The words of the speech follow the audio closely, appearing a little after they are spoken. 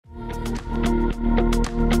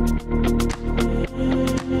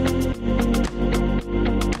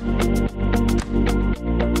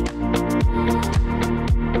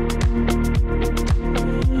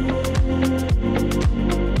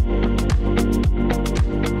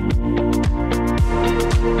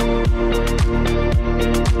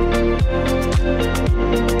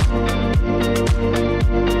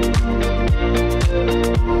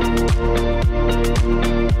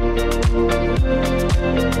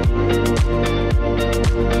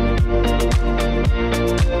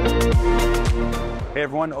Hey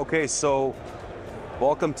everyone, okay, so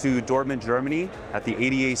welcome to Dortmund, Germany at the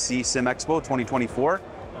ADAC SimExpo 2024.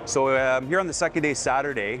 So I'm here on the second day,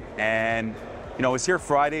 Saturday, and I was here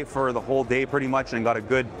Friday for the whole day pretty much and got a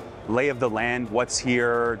good lay of the land, what's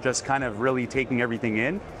here, just kind of really taking everything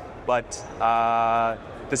in. But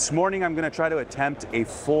this morning I'm going to try to attempt a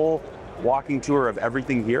full walking tour of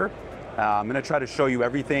everything here. I'm going to try to show you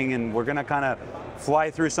everything, and we're going to kind of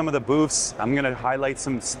fly through some of the booths. I'm going to highlight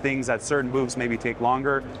some things at certain booths, maybe take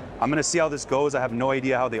longer. I'm going to see how this goes. I have no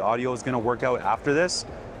idea how the audio is going to work out after this,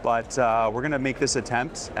 but we're going to make this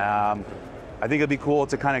attempt. I think it'd be cool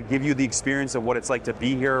to kind of give you the experience of what it's like to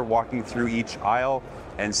be here, walking through each aisle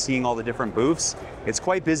and seeing all the different booths. It's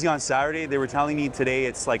quite busy on Saturday. They were telling me today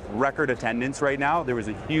it's like record attendance right now. There was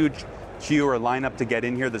a huge queue or lineup to get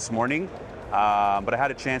in here this morning, but I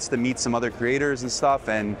had a chance to meet some other creators and stuff,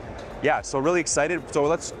 and yeah, so really excited. So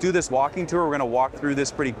let's do this walking tour. We're gonna walk through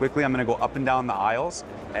this pretty quickly. I'm gonna go up and down the aisles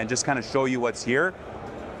and just kind of show you what's here.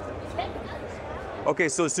 Okay,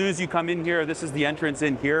 so as soon as you come in here, this is the entrance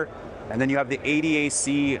in here, and then you have the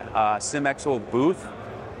ADAC SimExpo booth.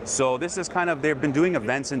 So this is kind of, they've been doing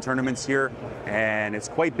events and tournaments here, and it's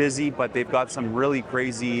quite busy, but they've got some really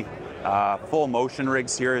crazy full motion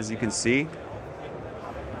rigs here, as you can see.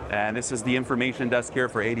 And this is the information desk here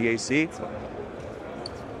for ADAC.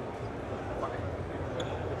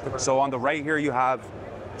 So on the right here, you have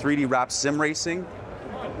 3D wrapped sim racing.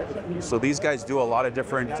 So these guys do a lot of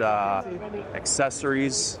different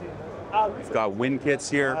accessories. We've got wind kits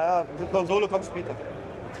here.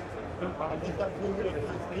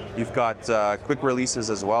 You've got quick releases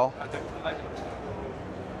as well.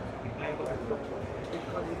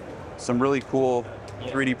 Some really cool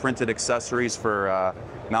 3D printed accessories for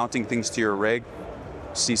mounting things to your rig.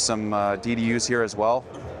 See some DDUs here as well.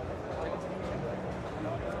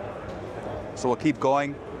 So we'll keep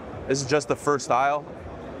going. This is just the first aisle.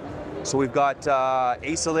 So we've got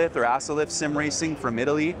Acelith or Acelith Sim Racing from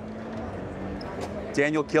Italy.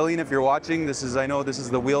 Daniel Killian, if you're watching, I know this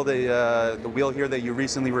is the wheel the wheel here that you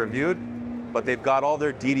recently reviewed, but they've got all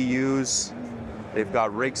their DDUs. They've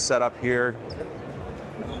got rigs set up here.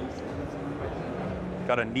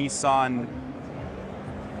 Got a Nissan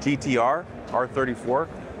GTR R34.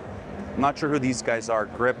 I'm not sure who these guys are.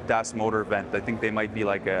 Grip Das Motor Vent. I think they might be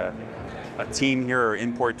like a team here, or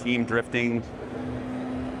import team drifting.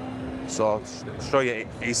 So I'll show you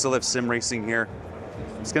Acelith Sim Racing here.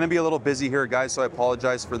 It's going to be a little busy here, guys, so I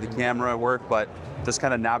apologize for the camera work, but just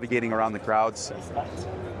kind of navigating around the crowds.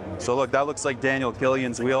 So look, that looks like Daniel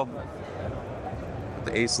Killian's wheel.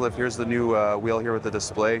 The Acelith, here's the new wheel here with the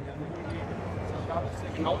display.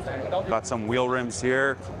 Got some wheel rims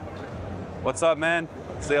here. What's up, man?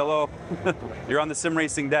 Say hello. You're on the Sim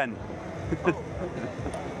Racing Den.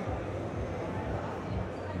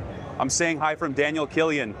 I'm saying hi from Daniel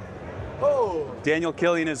Killian. Oh. Daniel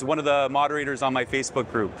Killian is one of the moderators on my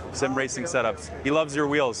Facebook group, Sim Racing Setups. He loves your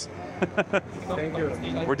wheels. Thank you.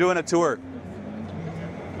 We're doing a tour.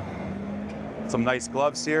 Some nice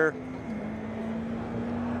gloves here.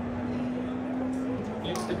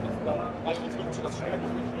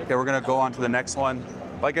 Okay, we're gonna go on to the next one.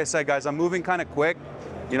 Like I said, guys, I'm moving kind of quick.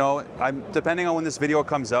 Depending on when this video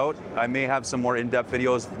comes out, I may have some more in-depth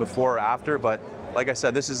videos before or after, but like I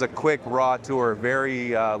said, this is a quick, raw tour, very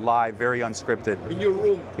live, very unscripted. In your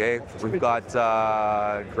room. Okay, we've got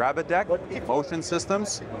Gravideck motion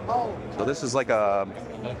systems. So this is like a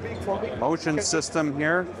motion system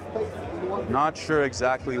here. Not sure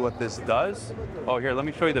exactly what this does. Oh, here, let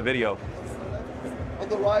me show you the video. On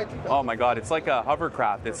the right. Oh my God, it's like a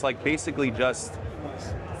hovercraft. It's like basically just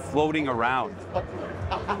floating around.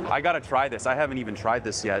 I gotta try this. I haven't even tried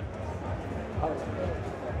this yet.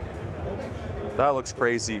 That looks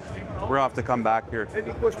crazy. We're gonna have to come back here.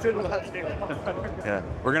 Any question? Yeah,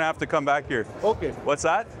 we're gonna have to come back here. Okay. What's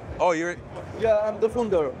that? Oh, you're... Yeah, I'm the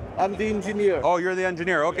founder. I'm the engineer. Oh, you're the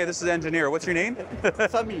engineer. Okay, this is the engineer. What's your name?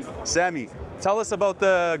 Sammy. Sammy. Tell us about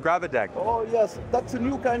the Gravideck. Oh, yes. That's a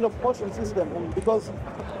new kind of motion system because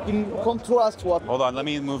in contrast what... Hold on, let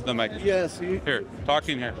me move the mic. Yes. Here, talk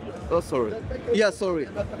in here. Oh, sorry. Yeah, sorry.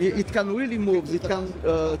 It can really move. It can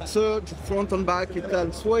surge front and back. It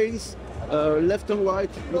can sway. Left and right,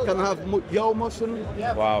 you can have yaw motion.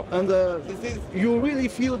 Wow. And you really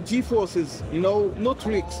feel G-forces, no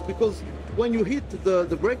tricks, because when you hit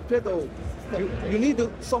the brake pedal, you need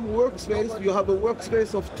some workspace. You have a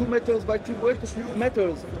workspace of 2 meters by 2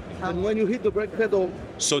 meters. And when you hit the brake pedal...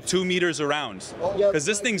 So 2 meters around. Because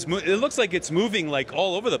this thing's, it looks like it's moving like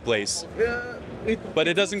all over the place. But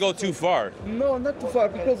it doesn't go too far. No, not too far,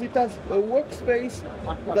 because it has a workspace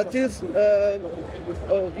that is,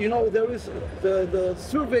 you know, there is the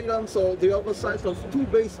surveillance or the oversight of 2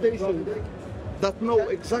 base stations that know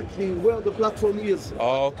exactly where the platform is.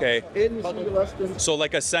 Oh, okay. Any single aspect. So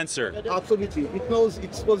like a sensor. Absolutely. It knows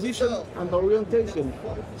its position and orientation.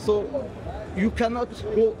 So you cannot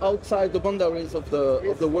go outside the boundaries of the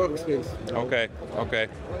workspace. Okay, okay.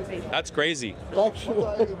 That's crazy.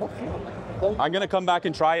 Actually, I'm gonna come back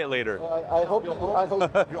and try it later. I hope.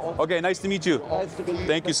 Okay, nice to meet you. Nice to meet you.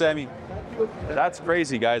 Thank you, Sammy. That's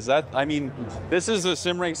crazy, guys. I mean, this is a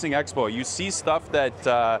sim racing expo. You see stuff that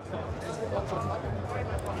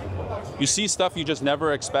you just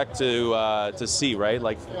never expect to see, right?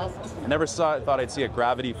 Like, I never thought I'd see a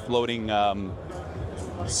gravity floating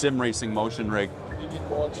sim racing motion rig.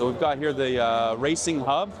 So we've got here the racing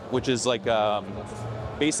hub, which is like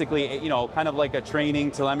basically, you know, kind of like a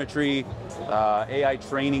training telemetry AI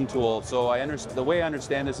training tool. So the way I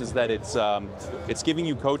understand this is that it's giving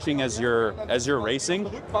you coaching as you're racing.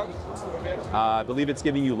 I believe it's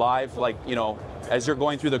giving you live, like, you know, as you're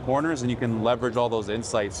going through the corners, and you can leverage all those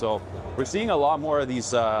insights. So we're seeing a lot more of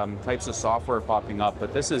these types of software popping up,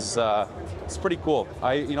 but this is it's pretty cool.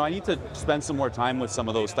 I need to spend some more time with some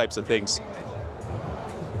of those types of things.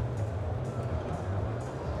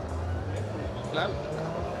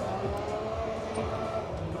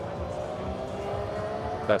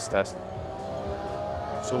 Test.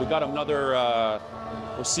 So we got another,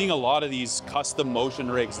 we're seeing a lot of these custom motion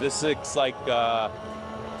rigs. This looks like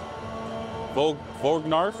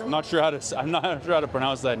Vognarf. I'm not sure how to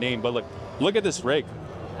pronounce that name, but look at this rig.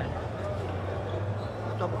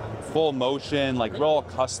 Full motion, like we're all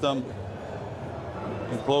custom,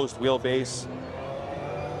 enclosed wheelbase.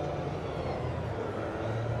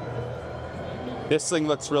 This thing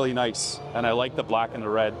looks really nice, and I like the black and the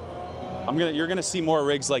red. You're gonna see more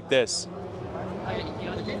rigs like this.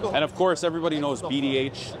 And of course, everybody knows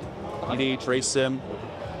BDH RaceSim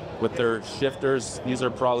with their shifters. These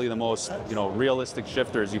are probably the most, you know, realistic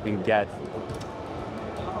shifters you can get.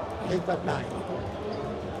 It's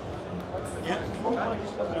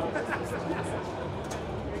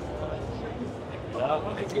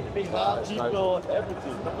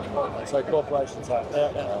like corporation type.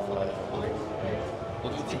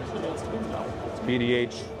 It's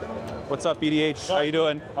BDH. What's up, BDH? How you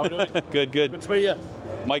doing? How are you doing? Good. Good to meet you.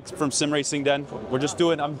 Mike's from Sim Racing Den. We're just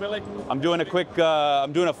doing. I'm doing a quick.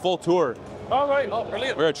 I'm doing a full tour. All right. Oh,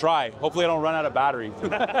 brilliant. We're gonna try. Hopefully, I don't run out of battery.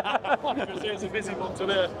 It's a busy one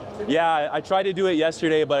today. Yeah, I tried to do it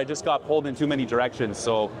yesterday, but I just got pulled in too many directions.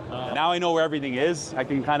 So now I know where everything is. I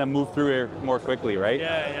can kind of move through it more quickly, right?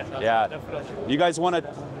 Yeah. Definitely. You guys want to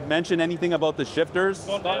mention anything about the shifters?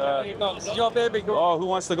 This is your baby. Oh, who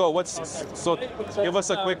wants to go? So give us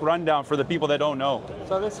a quick rundown for the people that don't know.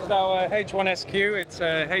 So this is our H1SQ. It's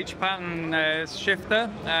a H pattern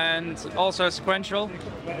shifter and also sequential.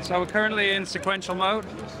 So we're currently in sequential mode.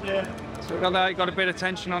 Yeah. So we've got that. You've got a bit of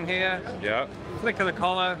tension on here. Yeah. Flick of the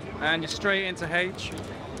collar, and you're straight into H.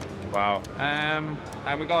 Wow. And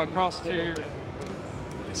we go across to.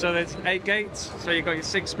 So there's 8 gates. So you've got your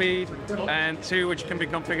 6-speed and 2, which can be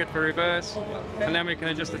configured for reverse, and then we can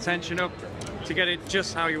adjust the tension up to get it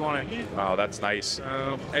just how you want it. Wow, that's nice.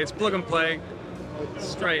 So it's plug and play,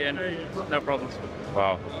 straight in, no problems.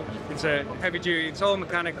 Wow. It's a heavy duty, it's all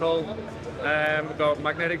mechanical. We've got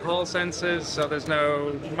magnetic hall sensors, so there's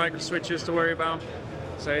no micro switches to worry about.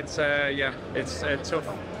 So it's it's a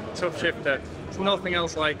tough shifter. There's nothing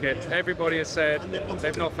else like it. Everybody has said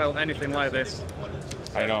they've not felt anything like this.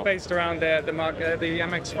 I know. Based around the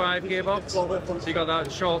MX-5 gearbox, so you got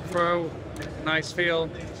that short throw, nice feel.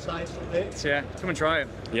 So yeah, come and try it.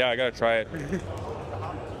 Yeah, I gotta try it.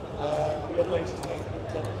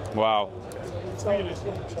 Wow.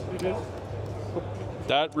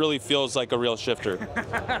 That really feels like a real shifter.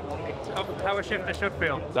 How a shifter should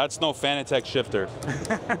feel. That's no Fanatec shifter.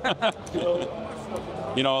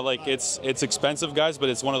 You know, like it's expensive, guys, but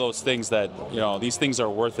it's one of those things that, you know, these things are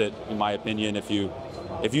worth it, in my opinion. If you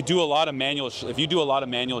do a lot of manual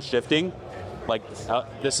shifting, like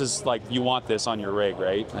this is like, you want this on your rig,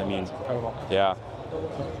 right? I mean, yeah,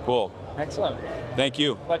 cool. Excellent. Thank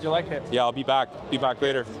you. Glad you like it. Yeah, I'll be back. Be back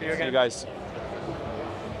later. See you again. See you guys.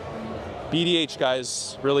 BDH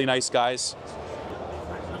guys, really nice guys.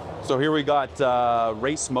 So here we got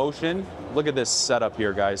Race Motion. Look at this setup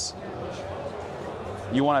here, guys.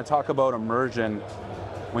 You want to talk about immersion.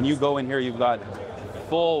 When you go in here, you've got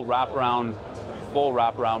full wraparound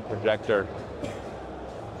projector.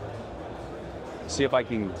 See if I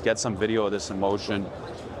can get some video of this in motion.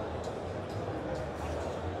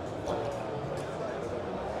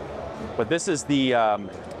 But this is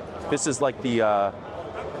like the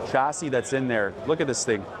chassis that's in there. Look at this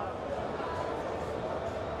thing.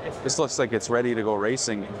 This looks like it's ready to go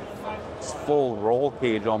racing. It's full roll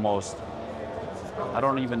cage almost. I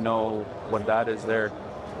don't even know what that is there.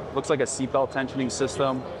 Looks like a seatbelt tensioning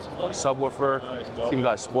system, subwoofer. Even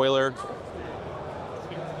got a spoiler.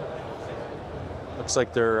 Looks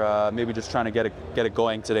like they're maybe just trying to get it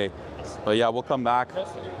going today. But yeah, we'll come back.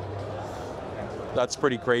 That's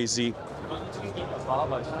pretty crazy.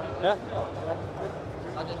 Yeah.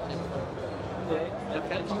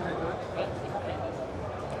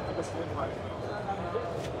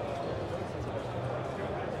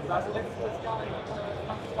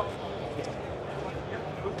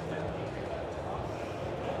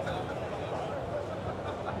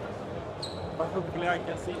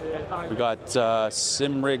 We got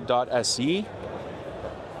simrig.se.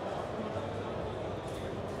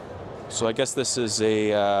 So I guess this is a,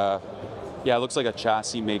 yeah, it looks like a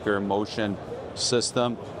chassis maker motion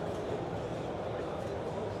system.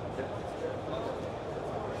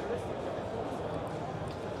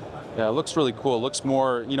 Yeah, it looks really cool. It looks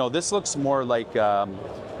more, you know, this looks more like,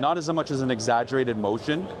 not as much as an exaggerated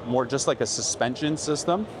motion, more just like a suspension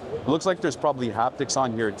system. It looks like there's probably haptics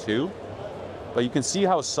on here too. But you can see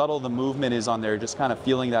how subtle the movement is on there, just kind of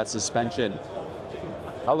feeling that suspension.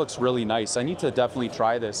 That looks really nice. I need to definitely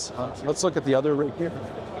try this. Let's look at the other rig here.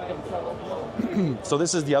 So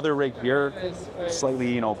this is the other rig here,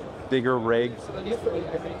 slightly, you know, bigger rig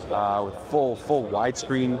with full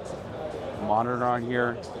widescreen monitor on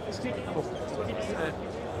here.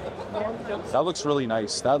 That looks really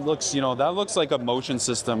nice. That looks, you know, that looks like a motion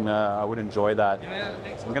system. I would enjoy that.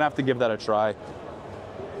 I'm gonna have to give that a try.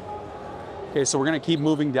 Okay, so we're gonna keep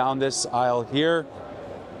moving down this aisle here.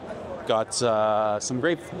 Got some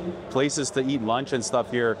great places to eat lunch and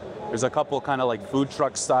stuff here. There's a couple kind of like food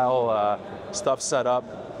truck style stuff set up.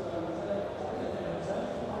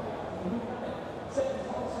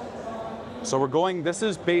 So we're going, this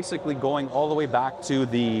is basically going all the way back to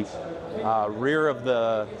the rear of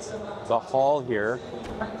the hall here.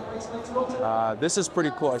 This is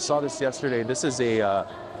pretty cool. I saw this yesterday. This is a,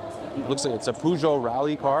 looks like it's a Peugeot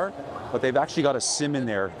rally car, but they've actually got a sim in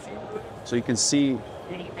there. So you can see,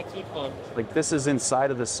 like this is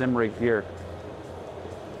inside of the SimRig here.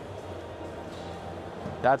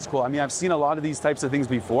 That's cool. I mean, I've seen a lot of these types of things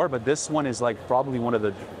before, but this one is like probably one of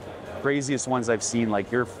the craziest ones I've seen.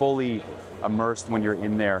 Like you're fully immersed when you're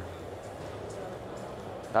in there.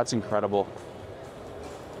 That's incredible.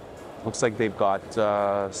 Looks like they've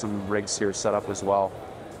got some rigs here set up as well.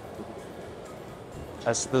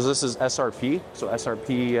 This is SRP, so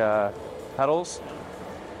SRP pedals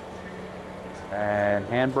and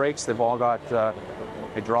handbrakes. They've all got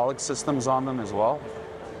hydraulic systems on them as well.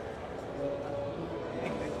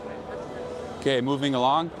 Okay, moving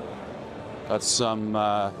along. Got some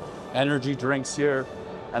energy drinks here,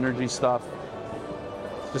 energy stuff.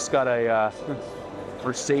 Just got a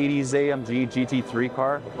Mercedes AMG GT3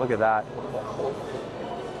 car. Look at that.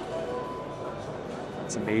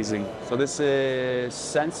 It's amazing. So this is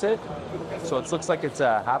Sensit. So it looks like it's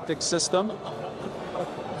a haptic system.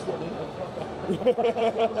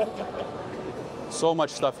 So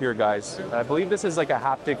much stuff here, guys. I believe this is like a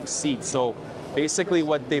haptic seat. So basically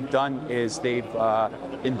what they've done is they've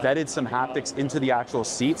embedded some haptics into the actual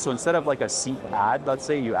seat. So instead of like a seat add, let's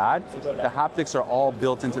say you add, the haptics are all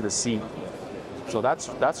built into the seat. So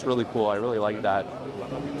that's really cool. I really like that.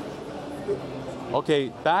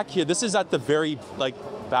 Okay, back here, this is at the very like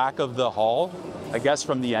back of the hall, I guess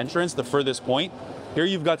from the entrance, the furthest point. Here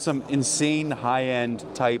you've got some insane high-end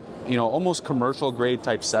type, you know, almost commercial grade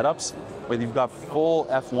type setups where you've got full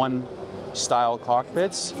F1 style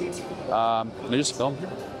cockpits. Can I just film?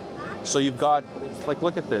 So you've got, like,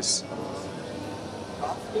 look at this.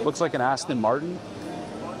 Looks like an Aston Martin.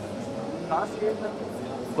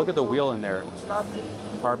 Look at the wheel in there.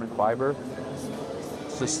 Carbon fiber.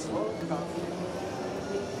 It's just...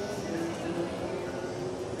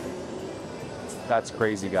 That's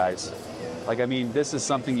crazy, guys. Like, I mean, this is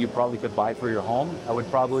something you probably could buy for your home. I would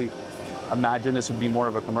probably imagine this would be more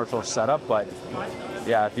of a commercial setup, but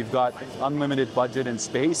yeah, if you've got unlimited budget and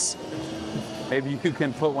space, maybe you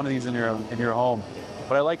can put one of these in your home.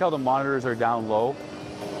 But I like how the monitors are down low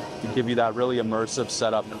to give you that really immersive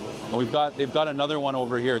setup. And they've got another one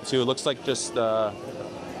over here too. It looks like just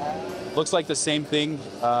looks like the same thing,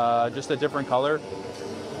 just a different color.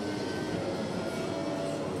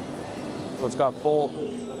 So it's got full,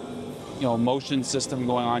 you know, motion system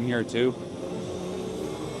going on here too.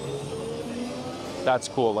 That's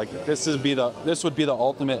cool. Like this would be the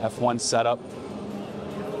ultimate F1 setup.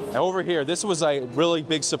 And over here, this was a really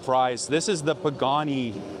big surprise. This is the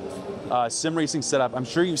Pagani sim racing setup. I'm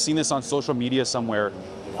sure you've seen this on social media somewhere.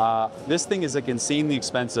 This thing is like insanely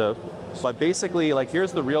expensive, but basically, like,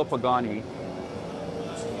 here's the real Pagani.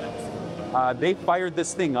 They fired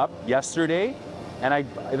this thing up yesterday, and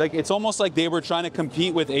it's almost like they were trying to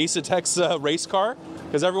compete with Asetek's race car,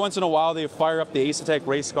 because every once in a while they fire up the Asetek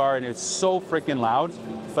race car and it's so freaking loud.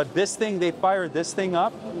 But this thing, they fired this thing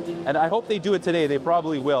up, and I hope they do it today. They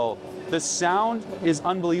probably will. The sound is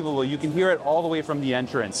unbelievable. You can hear it all the way from the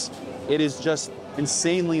entrance. It is just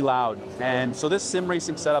insanely loud. And so this sim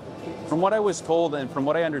racing setup, from what I was told and from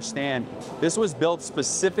what I understand, this was built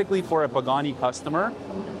specifically for a Pagani customer,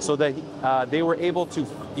 so that they were able to,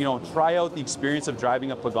 you know, try out the experience of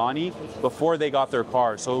driving a Pagani before they got their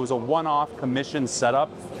car. So it was a one-off commission setup,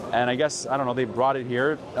 and I guess, I don't know, they brought it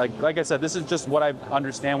here. Like I said, this is just what I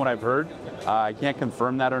understand, what I've heard. I can't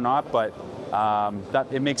confirm that or not, but that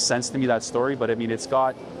it makes sense to me, that story. But I mean, it's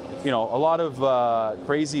got, you know, a lot of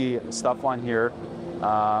crazy stuff on here.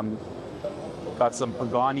 Got some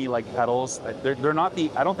Pagani like pedals. They're not the,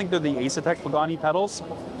 I don't think they're the Asetek Pagani pedals.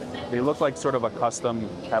 They look like sort of a custom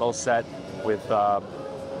pedal set with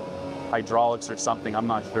hydraulics or something. I'm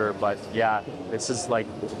not sure, but yeah, this is like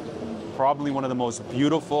probably one of the most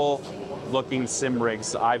beautiful looking sim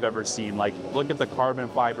rigs I've ever seen. Like, look at the carbon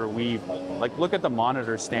fiber weave. Like, look at the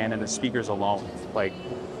monitor stand and the speakers alone. Like,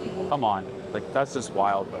 come on, like, that's just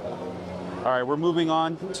wild. All right, we're moving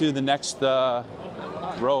on to the next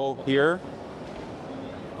row here.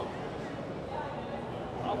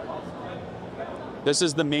 This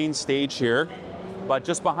is the main stage here, but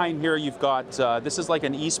just behind here you've got, this is like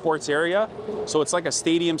an esports area. So it's like a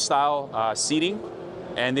stadium style seating,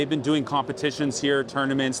 and they've been doing competitions here,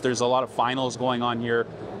 tournaments. There's a lot of finals going on here.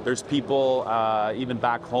 There's people even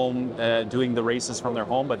back home doing the races from their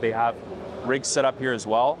home, but they have rigs set up here as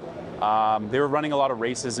well. They were running a lot of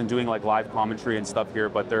races and doing like live commentary and stuff here,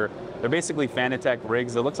 but they're basically Fanatec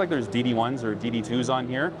rigs. It looks like there's DD1s or DD2s on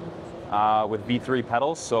here. With V3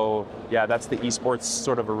 pedals. So yeah, that's the esports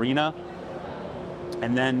sort of arena.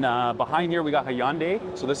 And then behind here we got Hyundai.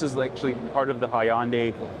 So this is actually part of the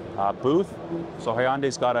Hyundai booth. So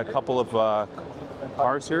Hyundai's got a couple of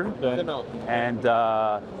cars here. And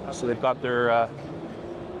so they've got their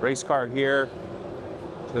race car here.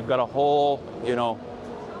 So they've got a whole, you know,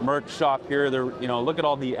 merch shop here. They're, you know, look at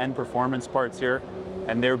all the N performance parts here.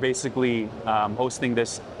 And they're basically hosting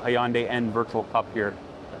this Hyundai N Virtual Cup here.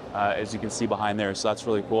 As you can see behind there, so that's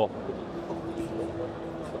really cool.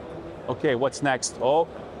 Okay, what's next? Oh,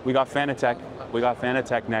 we got Fanatec. We got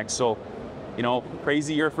Fanatec next. So, you know,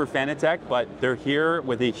 crazy year for Fanatec, but they're here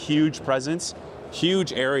with a huge presence,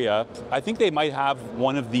 huge area. I think they might have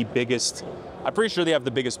one of the biggest, I'm pretty sure they have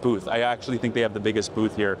the biggest booth. I actually think they have the biggest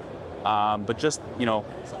booth here. But just, you know,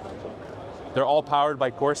 they're all powered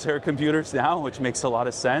by Corsair computers now, which makes a lot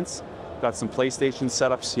of sense. Got some PlayStation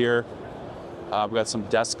setups here. We've got some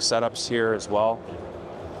desk setups here as well.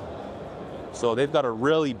 So they've got a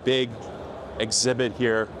really big exhibit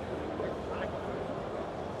here.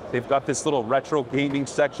 They've got this little retro gaming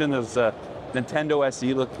section. There's a Nintendo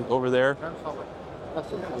SE, look over there.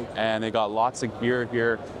 And they got lots of gear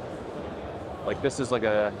here. Like, this is like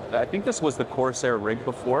a, I think this was the Corsair rig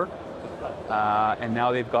before. And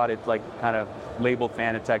now they've got it like kind of labeled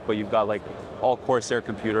Fanatec, but you've got like all Corsair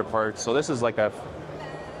computer parts. So this is like a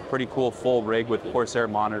pretty cool full rig with Corsair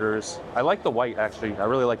monitors. I like the white, actually. I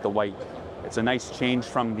really like the white. It's a nice change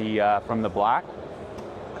from the black.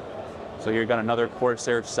 So here you got another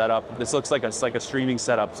Corsair setup. This looks like a streaming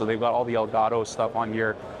setup. So they've got all the Elgato stuff on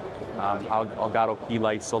here, Elgato key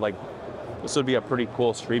lights. So like, this would be a pretty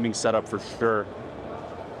cool streaming setup for sure.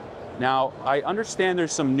 Now, I understand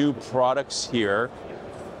there's some new products here,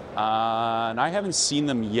 and I haven't seen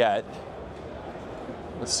them yet.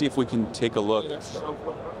 Let's see if we can take a look.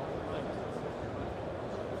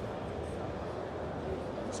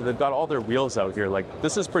 So they've got all their wheels out here. Like,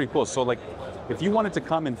 this is pretty cool. So like, if you wanted to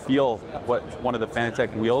come and feel what one of the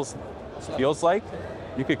Fanatec wheels feels like,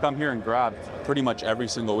 you could come here and grab pretty much every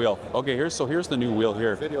single wheel. Okay, here's the new wheel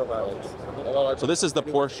here. So this is the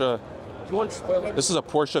Porsche. This is a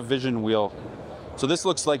Porsche Vision wheel. So this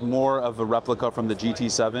looks like more of a replica from the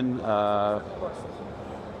GT7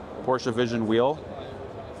 Porsche Vision wheel.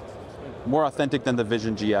 More authentic than the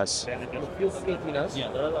Vision GS.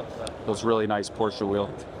 Those really nice Porsche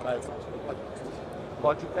wheel.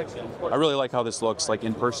 I really like how this looks. Like,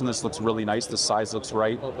 in person, this looks really nice. The size looks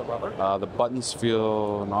right. The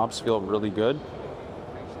knobs feel really good.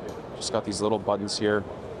 Just got these little buttons here.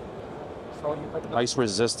 Nice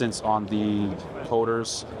resistance on the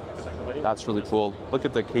toters. That's really cool. Look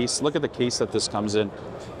at the case. Look at the case that this comes in.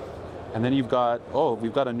 And then you've got, oh,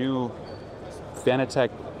 we've got a new Fanatec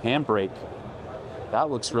handbrake. That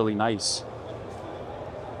looks really nice.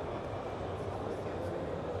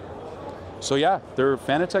 So yeah,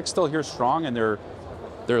 Fanatec's still here strong, and they're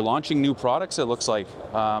launching new products, it looks like.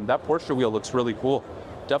 That Porsche wheel looks really cool.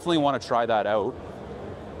 Definitely want to try that out.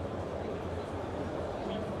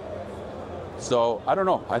 So I don't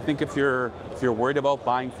know. I think if you're worried about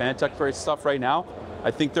buying Fanatec stuff right now, I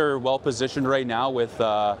think they're well positioned right now with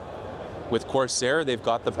Corsair. They've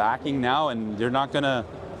got the backing now, and they're not gonna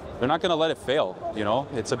let it fail. You know,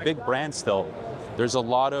 it's a big brand still. There's a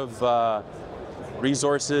lot of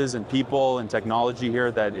resources and people and technology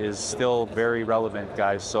here that is still very relevant,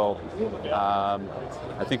 guys. So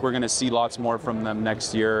I think we're going to see lots more from them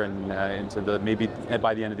next year, and into the maybe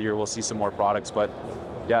by the end of the year we'll see some more products. But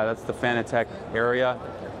yeah, that's the Fanatec area.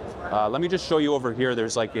 Let me just show you over here.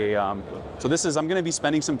 There's like a so this is, I'm going to be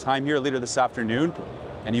spending some time here later this afternoon,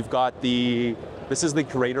 and you've got this is the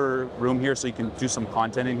creator room here, so you can do some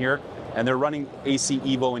content in here, and they're running AC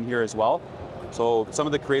Evo in here as well. So some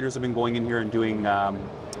of the creators have been going in here and doing,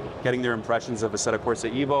 getting their impressions of Asetek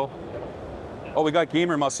Evo. Oh, we got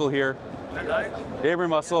Gamer Muscle here. Hello. Gamer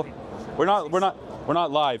Muscle. We're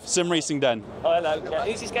not live. Sim Racing Den. Oh, hello. Yeah.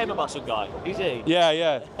 Who's this Gamer Muscle guy? Who's he?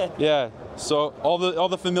 Yeah. So all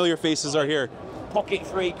the familiar faces are here. Pocket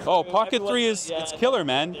 3. Oh, Pocket 3 is it's killer,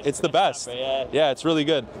 man. It's the best. Yeah, it's really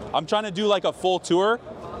good. I'm trying to do like a full tour.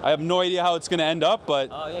 I have no idea how it's going to end up, but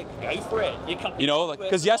oh, yeah, go for it. You know,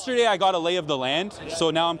 because yesterday I got a lay of the land, so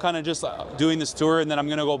now I'm kind of just doing this tour, and then I'm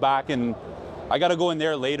going to go back, and I got to go in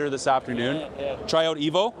there later this afternoon. Try out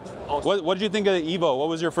Evo. Awesome. What did you think of the Evo? What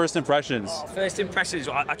was your first impressions? First impressions,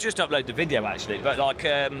 I just uploaded the video actually, but like,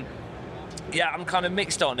 yeah, I'm kind of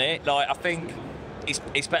mixed on it. Like, I think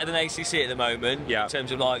it's better than ACC at the moment, in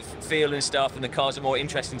terms of like feel and stuff, and the cars are more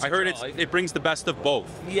interesting to drive. It brings the best of both.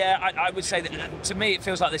 Yeah, I would say that to me it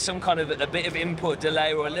feels like there's some kind of a bit of input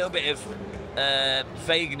delay or a little bit of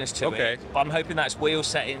vagueness to it. But I'm hoping that's wheel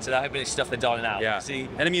settings, and I'm hoping it's stuff they're dialing out. Yeah. See,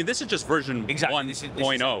 and I mean, this is just version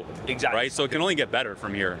 1.0. Exactly. Right? So it can only get better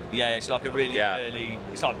from here. Yeah, it's like a really early,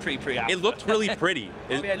 it's like pre-alpha. It looked really pretty.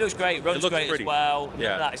 Yeah, it looks great. Runs great pretty as well.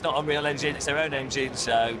 Yeah. It's not Unreal Engine, it's their own engine,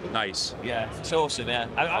 so. Nice. Yeah, it's awesome, yeah.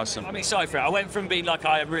 Awesome. I'm excited for it. I went from being like,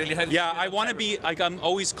 I really hope. Yeah, I want to be, like, I'm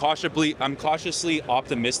cautiously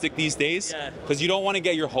optimistic these days. Yeah. Because you don't want to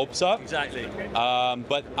get your hopes up. Exactly.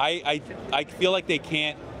 But I feel like they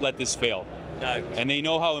can't let this fail. No. And they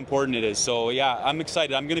know how important it is. So yeah, I'm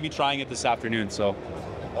excited. I'm going to be trying it this afternoon. So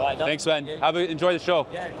all right, thanks, man. Enjoy the show.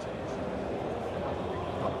 Yeah.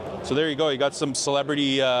 So there you go. You got some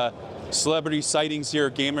celebrity sightings here.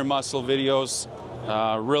 Gamer Muscle videos.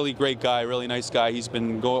 Really great guy. Really nice guy. He's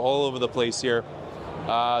been going all over the place here.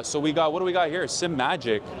 So we got, what do we got here?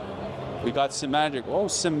 Simagic. We got Simagic. Oh,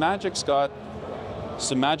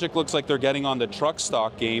 Simagic looks like they're getting on the truck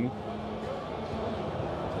stock game.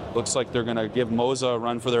 Looks like they're gonna give Moza a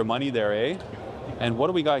run for their money there, eh? And what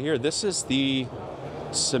do we got here? This is the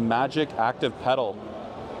Simagic active pedal.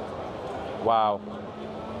 Wow.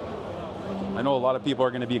 I know a lot of people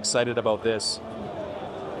are gonna be excited about this.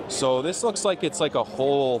 So this looks like it's like a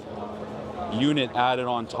whole unit added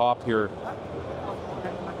on top here.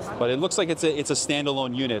 But it looks like it's a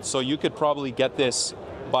standalone unit. So you could probably get this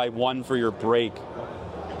by one for your brake.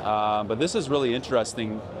 But this is really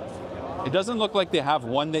interesting. It doesn't look like they have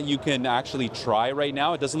one that you can actually try right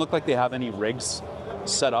now. It doesn't look like they have any rigs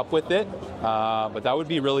set up with it. But that would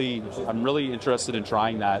be I'm really interested in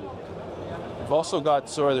trying that. We've also got,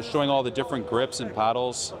 so they're showing all the different grips and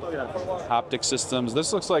paddles, haptic systems.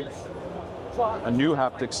 This looks like a new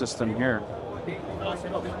haptic system here.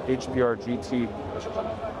 HPR GT.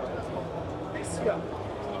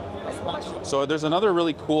 So there's another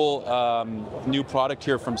really cool new product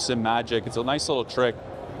here from Simagic. It's a nice little trick.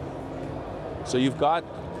 So you've got,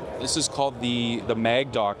 this is called the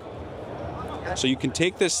mag dock. So you can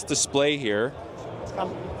take this display here,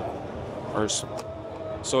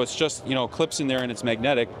 so it's just, you know, clips in there and it's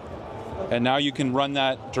magnetic. And now you can run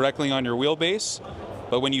that directly on your wheelbase.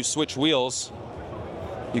 But when you switch wheels,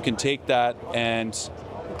 you can take that and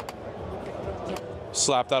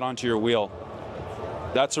slap that onto your wheel.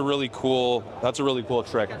 That's a really cool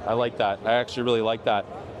trick. I like that. I actually really like that.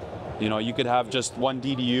 You know, you could have just one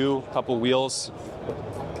DDU, a couple wheels.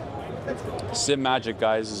 Simagic,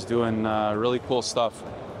 guys, is doing really cool stuff.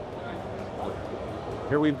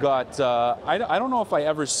 Here we've got, I don't know if I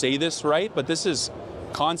ever say this right, but this is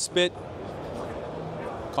Conspit.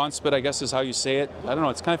 Conspit, I guess is how you say it. I don't know,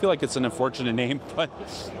 it's kind of feel like it's an unfortunate name, but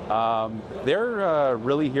they're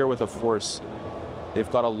really here with a force. They've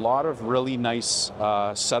got a lot of really nice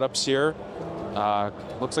setups here.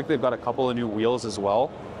 Looks like they've got a couple of new wheels as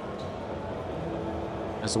well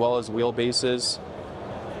as wheelbases.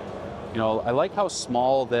 You know, I like how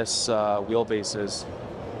small this wheelbase is.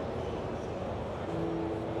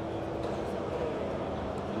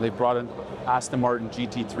 They brought an Aston Martin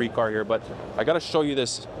GT3 car here, but I gotta show you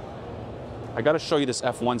this. I gotta show you this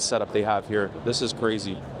F1 setup they have here. This is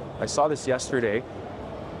crazy. I saw this yesterday.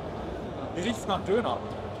 It's not doing it.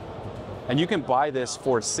 And you can buy this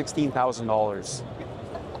for $16,000.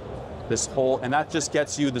 This whole, and that just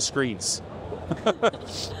gets you the screens.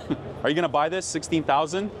 Are you gonna buy this?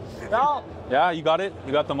 16,000? No. Yeah, you got it.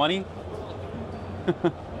 You got the money.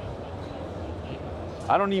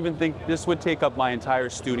 I don't even think this would take up my entire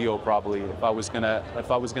studio probably if I was gonna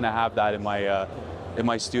have that in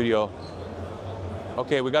my studio.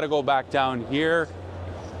 Okay, we got to go back down here.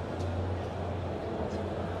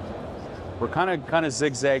 We're kind of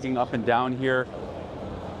zigzagging up and down here.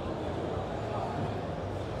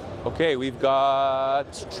 Okay, we've got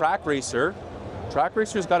Trak Racer. Trak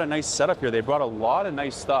Racer's got a nice setup here. They brought a lot of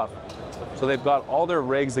nice stuff. So they've got all their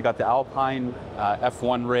rigs. They got the Alpine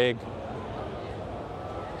F1 rig.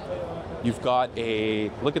 You've got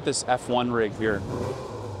look at this F1 rig here.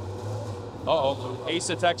 Uh-oh,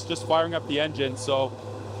 Asetek's just firing up the engine, so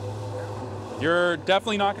you're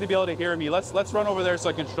definitely not going to be able to hear me. Let's run over there so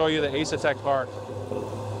I can show you the Asetek car.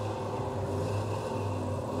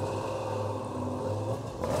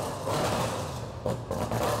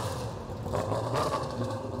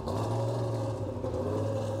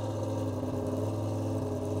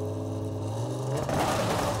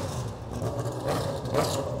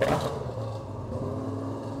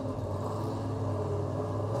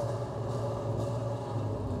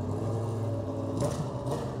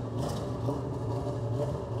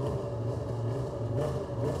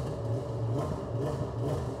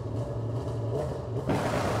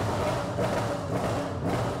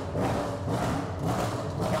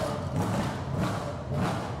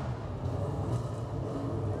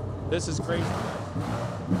 This is crazy.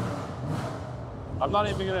 I'm not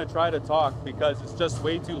even gonna try to talk because it's just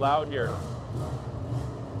way too loud here.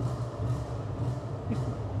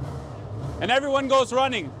 And everyone goes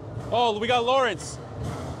running. Oh, we got Lawrence.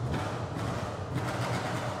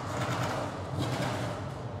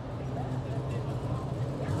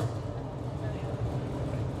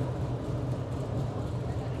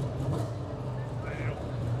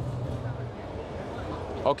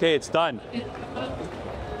 Okay, it's done.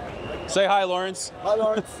 Say hi, Lawrence. Hi,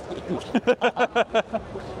 Lawrence.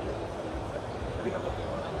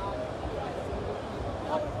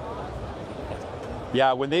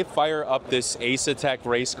 Yeah, when they fire up this Asetek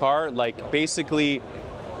race car, like basically,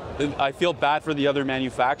 I feel bad for the other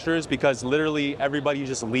manufacturers because literally everybody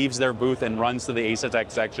just leaves their booth and runs to the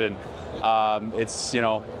Asetek section. It's, you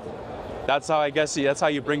know, that's how that's how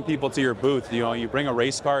you bring people to your booth. You know, you bring a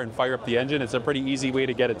race car and fire up the engine. It's a pretty easy way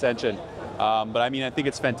to get attention. But I mean, I think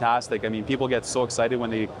it's fantastic. I mean, people get so excited when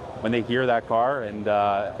they hear that car, and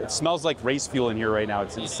it smells like race fuel in here right now.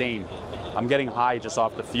 It's insane. I'm getting high just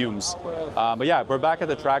off the fumes. But yeah, we're back at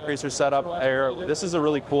the Trak Racer setup. This is a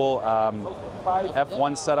really cool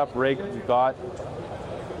F1 setup rig we've got.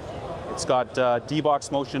 It's got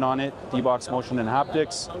D-box motion on it, D-box motion and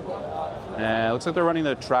haptics. And it looks like they're running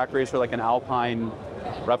the Trak Racer like an Alpine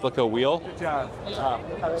replica wheel.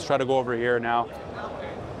 Let's try to go over here now.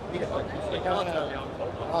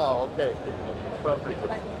 Oh, okay.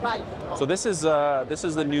 So this is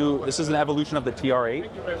an evolution of the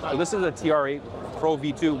TR8. So this is a TR8 Pro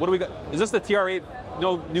V2. What do we got? Is this the TR8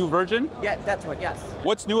 new version? Yeah, that's right, yes.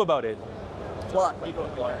 What's new about it? What?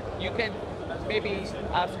 You can maybe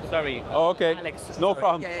ask, sorry. Oh, okay. Alex. No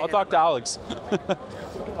problem. Yeah, I'll talk to Alex.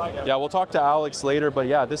 Yeah, we'll talk to Alex later, but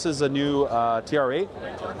yeah, this is a new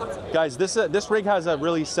TR8. Guys, this rig has a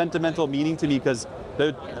really sentimental meaning to me because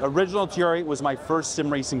the original TR8 was my first sim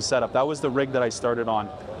racing setup. That was the rig that I started on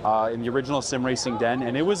in the original sim racing den,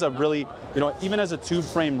 and it was a really, you know, even as a tube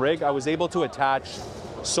frame rig, I was able to attach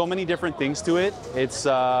so many different things to it. It's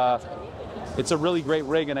a really great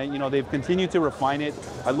rig, and you know, they've continued to refine it.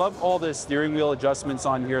 I love all the steering wheel adjustments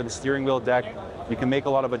on here, the steering wheel deck. You can make a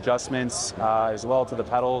lot of adjustments as well to the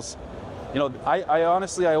pedals. You know, I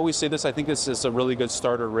honestly, I always say this, I think this is a really good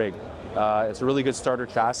starter rig. It's a really good starter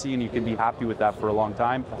chassis, and you can be happy with that for a long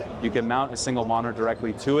time. You can mount a single monitor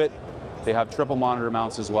directly to it. They have triple monitor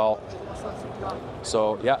mounts as well.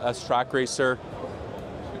 So yeah, that's Trak Racer.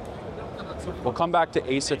 We'll come back to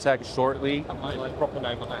Asetek shortly.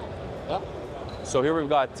 So here we've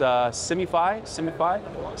got Simufy,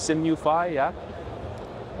 yeah.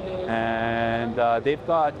 And they've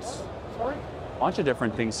got bunch of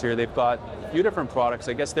different things here. They've got a few different products.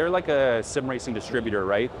 I guess they're like a sim racing distributor,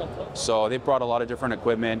 right? So they've brought a lot of different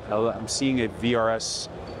equipment. I'm seeing a VRS,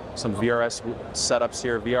 some VRS setups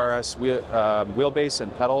here, VRS wheelbase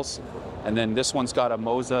and pedals. And then this one's got a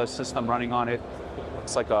Moza system running on it.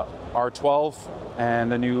 It's like a R12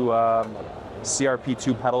 and the new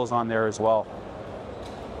CRP2 pedals on there as well.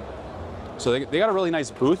 So they got a really nice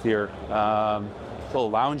booth here. Little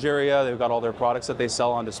lounge area. They've got all their products that they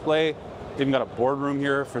sell on display. They've even got a boardroom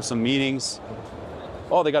here for some meetings.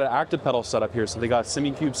 Oh, they got an active pedal set up here. So they got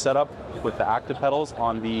Simucube set up with the active pedals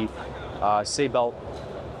on the Sabelt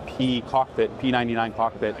P cockpit, P99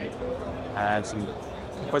 cockpit. And some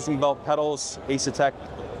Poison Belt pedals, Asetek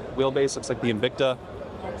wheelbase, looks like the Invicta.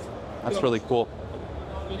 That's really cool.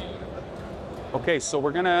 Okay, so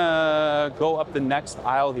we're gonna go up the next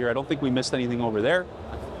aisle here. I don't think we missed anything over there.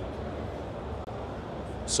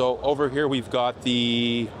 So over here we've got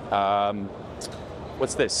the,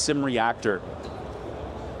 what's this, Sim Reactor.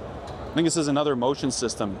 I think this is another motion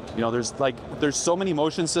system. You know, there's so many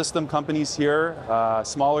motion system companies here,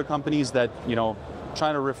 smaller companies that, you know,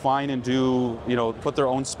 trying to refine and do, you know, put their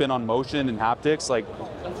own spin on motion and haptics. Like,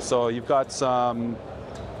 so you've got some,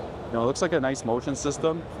 you know, it looks like a nice motion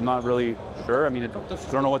system. I'm not really sure. I mean, I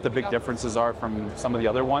don't know what the big differences are from some of the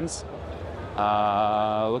other ones.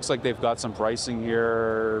 Looks like they've got some pricing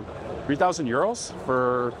here. 3,000 euros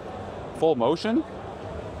for full motion.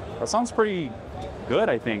 That sounds pretty good,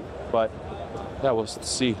 I think, but yeah, we'll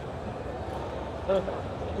see.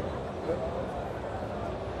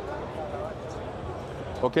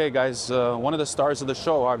 Okay, guys, one of the stars of the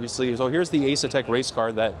show, obviously. So here's the Asetek race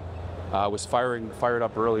car that was fired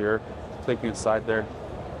up earlier. Clicking inside there.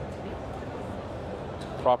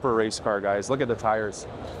 Proper race car, guys. Look at the tires.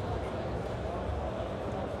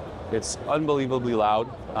 It's unbelievably loud.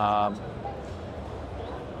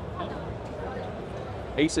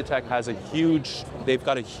 Asetek has they've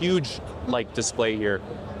got a huge like display here.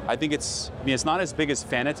 I think it's not as big as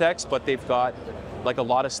Fanatec's, but they've got like a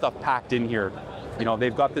lot of stuff packed in here. You know,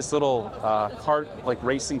 they've got this little kart like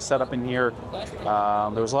racing setup in here.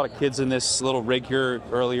 There was a lot of kids in this little rig here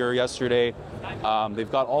earlier yesterday.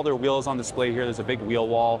 They've got all their wheels on display here. There's a big wheel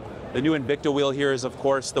wall. The new Invicta wheel here is, of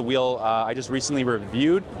course, the wheel I just recently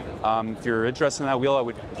reviewed. If you're interested in that wheel, I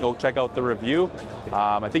would go check out the review.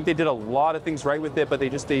 I think they did a lot of things right with it, but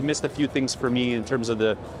they missed a few things for me in terms of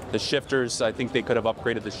the shifters. I think they could have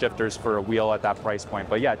upgraded the shifters for a wheel at that price point.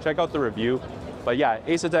 But yeah, check out the review. But yeah,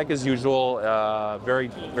 Asetek as usual, very,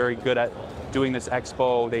 very good at doing this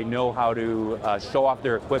expo. They know how to show off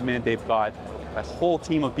their equipment. They've got a whole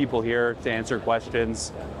team of people here to answer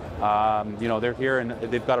questions. You know, they're here and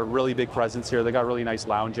they've got a really big presence here. They got a really nice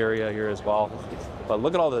lounge area here as well. But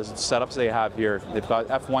look at all the setups they have here. They've got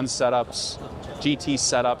F1 setups, GT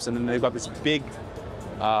setups, and then they've got this big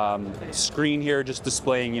screen here just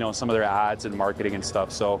displaying, you know, some of their ads and marketing and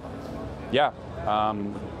stuff. So yeah,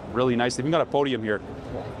 really nice. They've even got a podium here.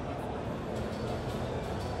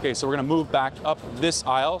 Okay, so we're gonna move back up this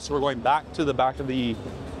aisle. So we're going back to the back of the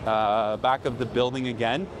building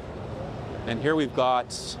again. And here we've got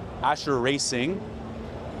Ascher Racing.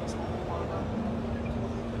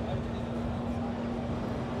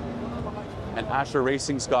 And Ascher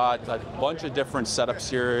Racing's got a bunch of different setups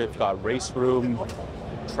here. They've got race room,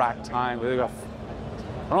 track time. I don't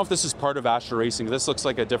know if this is part of Ascher Racing. This looks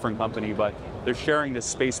like a different company, but they're sharing this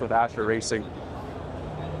space with Ascher Racing.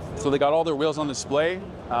 So they got all their wheels on display.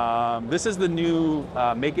 This is the new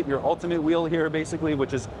Make It Your Ultimate wheel here, basically,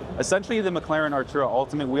 which is essentially the McLaren Artura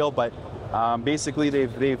Ultimate wheel, but basically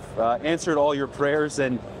they've answered all your prayers.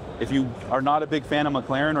 And if you are not a big fan of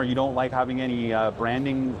McLaren or you don't like having any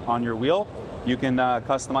branding on your wheel, you can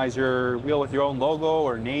customize your wheel with your own logo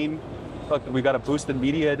or name. Look, we got a boosted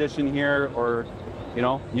media edition here, or you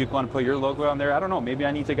know, you want to put your logo on there. I don't know, maybe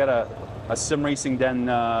I need to get a Sim Racing Den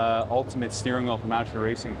Ultimate steering wheel from Ascher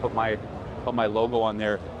Racing, put my logo on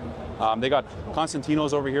there. They got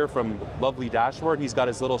Constantino's over here from Lovely Dashboard. He's got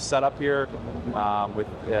his little setup here with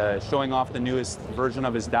showing off the newest version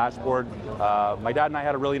of his dashboard. My dad and I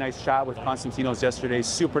had a really nice chat with Constantino's yesterday.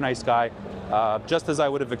 Super nice guy, just as I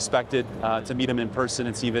would have expected to meet him in person.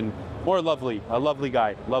 It's even more lovely, a lovely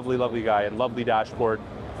guy, lovely guy, and Lovely Dashboard.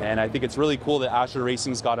 And I think it's really cool that Ascher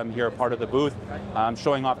Racing's got him here, part of the booth,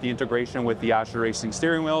 showing off the integration with the Ascher Racing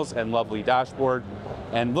steering wheels and Lovely Dashboard.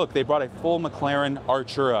 And look, they brought a full McLaren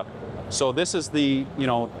Artura. So this is the, you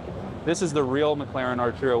know, this is the real McLaren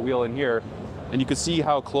Artura wheel in here. And you can see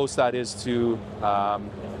how close that is to,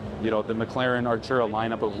 you know, the McLaren Artura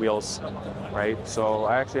lineup of wheels, right? So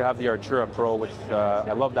I actually have the Artura Pro, which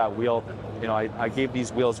I love that wheel. You know, I gave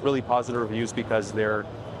these wheels really positive reviews because they're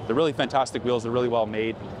they're really fantastic wheels. They're really well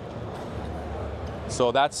made.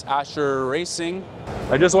 So that's Ascher Racing.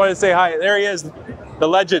 I just wanted to say hi. There he is, the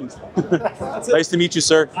legend. Nice to meet you,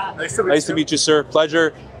 sir. Nice to meet you, sir.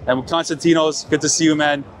 Pleasure. And Constantinos, good to see you,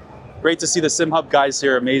 man. Great to see the Sim Hub guys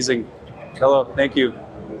here. Amazing. Hello. Thank you.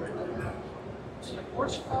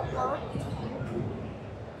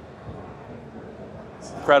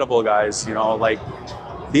 Incredible guys. You know, like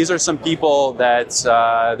these are some people that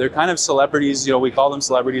they're kind of celebrities. You know, we call them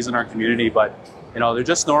celebrities in our community, but you know, they're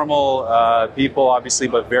just normal people, obviously,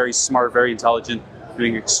 but very smart, very intelligent,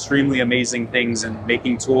 doing extremely amazing things and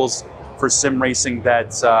making tools for sim racing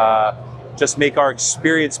that just make our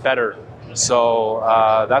experience better. So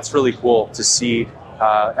that's really cool to see.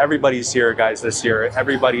 Everybody's here, guys, this year.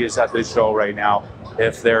 Everybody is at this show right now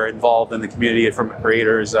if they're involved in the community from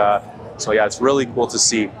creators. So yeah, it's really cool to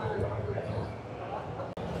see.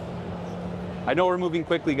 I know we're moving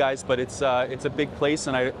quickly, guys, but it's a big place,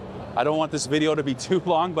 and I don't want this video to be too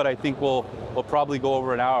long, but I think we'll probably go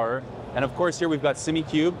over an hour. And of course, here we've got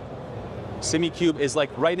Simucube. Simucube is like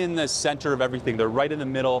right in the center of everything. They're right in the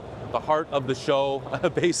middle, the heart of the show,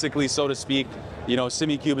 basically, so to speak. You know,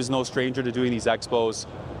 Simucube is no stranger to doing these expos.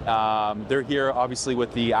 They're here, obviously,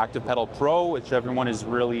 with the Active Pedal Pro, which everyone is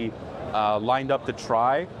really lined up to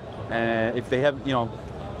try. And if they have, you know,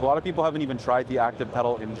 a lot of people haven't even tried the Active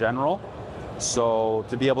Pedal in general. So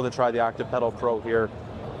to be able to try the Active Pedal Pro here,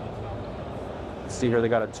 see here, they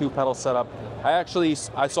got a 2-pedal setup.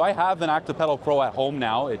 So I have an Active Pedal Pro at home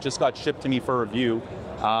now. It just got shipped to me for review,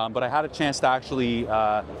 but I had a chance to actually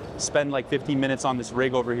spend like 15 minutes on this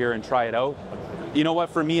rig over here and try it out. You know what,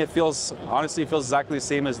 for me, honestly, it feels exactly the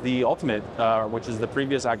same as the Ultimate, which is the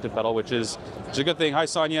previous Active Pedal, which is a good thing. Hi,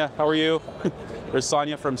 Sonia, how are you? There's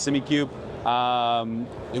Sonia from Simucube,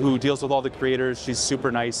 who deals with all the creators. She's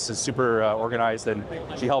super nice and super organized, and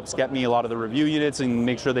she helps get me a lot of the review units and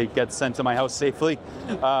make sure they get sent to my house safely.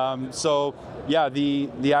 So yeah,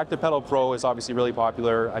 the Active Pedal Pro is obviously really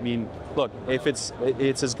popular. I mean, look, if it's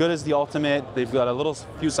as good as the Ultimate, they've got a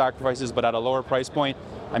few sacrifices, but at a lower price point.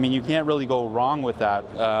 I mean, you can't really go wrong with that.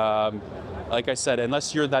 Like I said,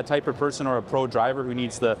 unless you're that type of person or a pro driver who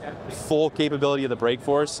needs the full capability of the brake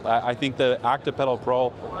force, I think the Active Pedal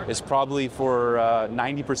Pro is probably for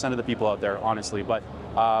 90% of the people out there, honestly. But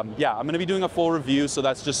yeah, I'm going to be doing a full review, so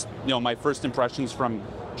that's just, you know, my first impressions from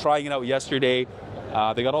trying it out yesterday.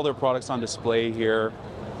 They got all their products on display here.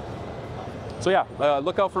 So yeah,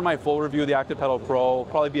 look out for my full review of the Active Pedal Pro. It'll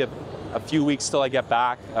probably be a few weeks till I get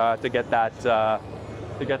back to get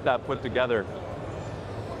that put together.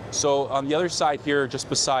 So on the other side here, just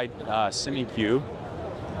beside Simucube,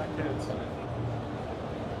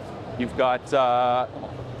 you've got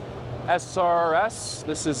SRS.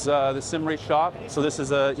 This is the sim race shop. So this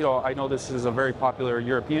is I know this is a very popular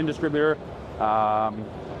European distributor.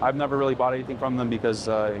 I've never really bought anything from them because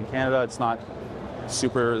in Canada it's not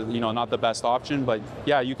super, not the best option. But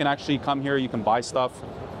yeah, you can actually come here, you can buy stuff.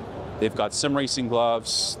 They've got sim racing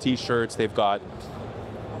gloves, t-shirts, they've got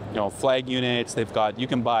flag units, you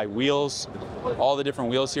can buy wheels, all the different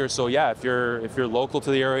wheels here. So yeah, if you're local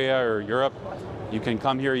to the area or Europe, you can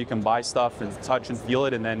come here, you can buy stuff and touch and feel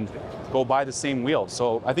it and then go buy the same wheel.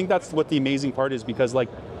 So I think that's what the amazing part is, because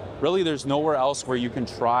really there's nowhere else where you can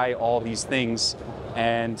try all these things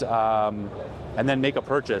and then make a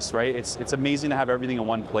purchase, right? It's amazing to have everything in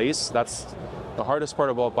one place. That's the hardest part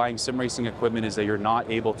about buying sim racing equipment, is that you're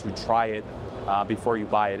not able to try it before you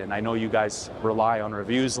buy it. And I know you guys rely on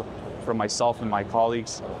reviews from myself and my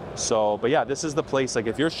colleagues. So, but yeah, this is the place.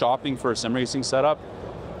 If you're shopping for a sim racing setup,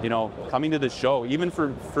 coming to the show, even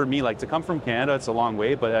for me, to come from Canada, it's a long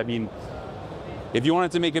way. But I mean, if you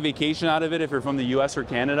wanted to make a vacation out of it, if you're from the US or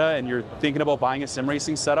Canada and you're thinking about buying a sim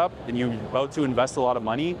racing setup and you're about to invest a lot of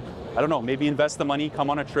money, I don't know, maybe invest the money, come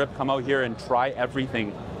on a trip, come out here and try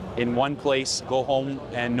everything in one place, go home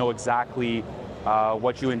and know exactly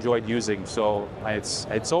what you enjoyed using. So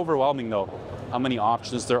it's overwhelming though, how many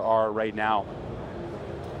options there are right now.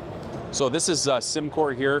 So this is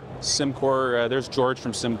Simcore here. Simcore, there's George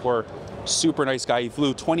from Simcore. Super nice guy. He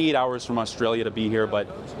flew 28 hours from Australia to be here, but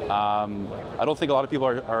I don't think a lot of people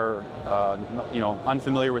are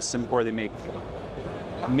unfamiliar with Simcore. They make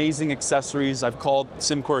amazing accessories. I've called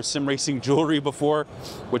Simcore sim racing jewelry before,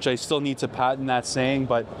 which I still need to patent that saying,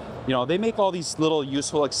 but they make all these little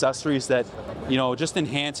useful accessories that just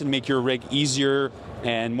enhance and make your rig easier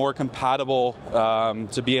and more compatible,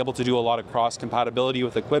 to be able to do a lot of cross compatibility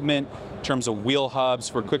with equipment in terms of wheel hubs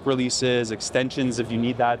for quick releases, extensions if you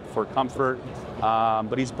need that for comfort.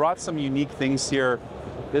 But he's brought some unique things here.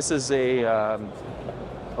 This is a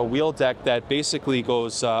wheel deck that basically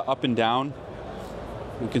goes up and down.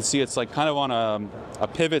 You can see it's like kind of on a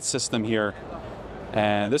pivot system here,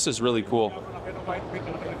 and this is really cool.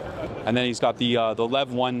 And then he's got the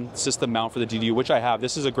Lev 1 system mount for the DDU, which I have.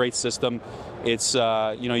 This is a great system. It's you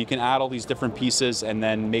know, you can add all these different pieces and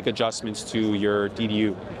then make adjustments to your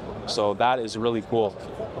DDU. So that is really cool.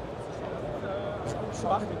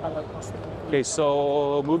 Okay,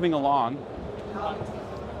 so moving along.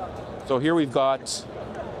 So here we've got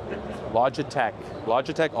Logitech.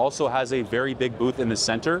 Logitech also has a very big booth in the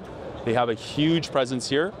center. They have a huge presence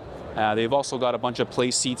here. They've also got a bunch of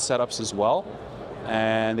play seat setups as well.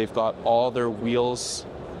 And they've got all their wheels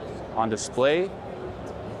on display.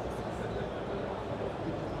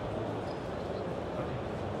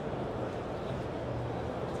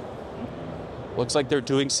 Looks like they're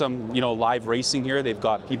doing some, you know, live racing here. They've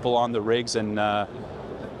got people on the rigs and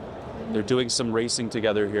they're doing some racing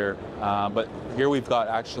together here. But here we've got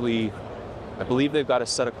actually, I believe they've got a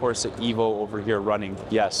Asetek Evo over here running.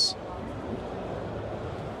 Yes.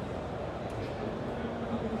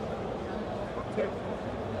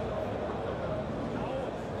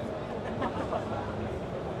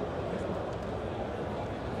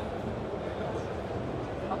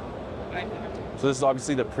 So this is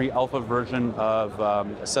obviously the pre-alpha version of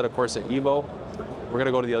Asetek Evo. We're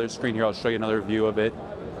gonna go to the other screen here. I'll show you another view of it.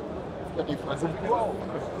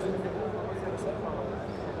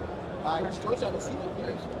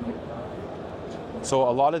 So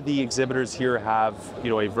a lot of the exhibitors here have, you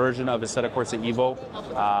know, a version of Asetek Evo.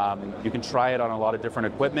 You can try it on a lot of different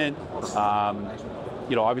equipment.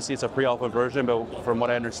 You know, obviously it's a pre-alpha version, but from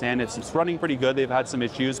what I understand, it's running pretty good. They've had some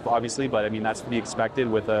issues, obviously, but I mean, that's to be expected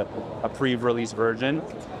with a pre-release version.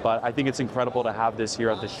 But I think it's incredible to have this here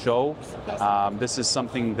at the show. This is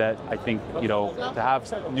something that I think, you know, to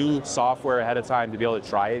have new software ahead of time to be able to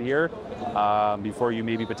try it here before you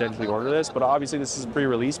maybe potentially order this. But obviously this is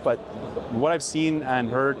pre-release, but what I've seen and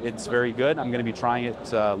heard, it's very good. I'm going to be trying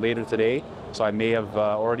it later today. So I may have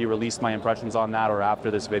already released my impressions on that or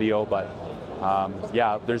after this video, but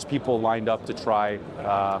yeah, there's people lined up to try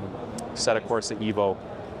Asetek Evo.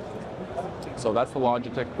 So that's the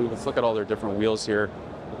Logitech booth. Let's look at all their different wheels here.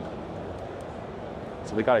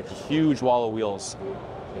 So they got a huge wall of wheels.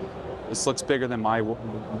 This looks bigger than my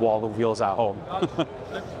wall of wheels at home.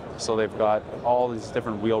 So they've got all these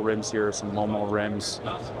different wheel rims here, some Momo rims.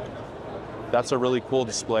 That's a really cool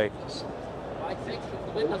display.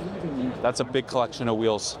 That's a big collection of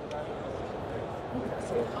wheels.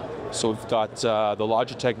 So we've got the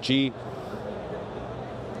Logitech G.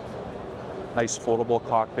 Nice foldable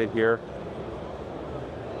cockpit here.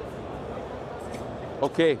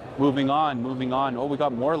 Okay, moving on. Oh, we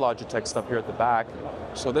got more Logitech stuff here at the back.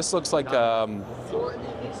 So this looks like it's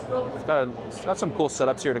got some cool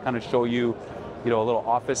setups here to kind of show you, you know, a little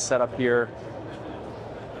office setup here.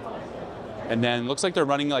 And then looks like they're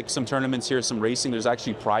running like some tournaments here, some racing. There's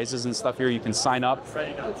actually prizes and stuff here. You can sign up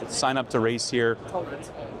to race here.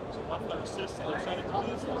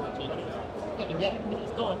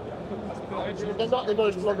 There's not the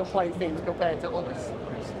most plug and play things compared to others.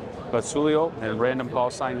 Got Sulio and random call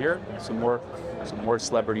sign here. Some more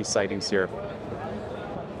celebrity sightings here.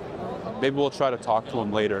 Maybe we'll try to talk to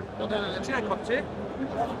him later.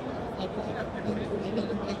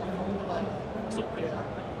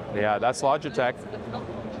 Yeah, that's Logitech.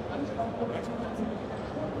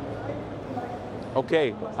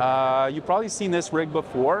 Okay, you've probably seen this rig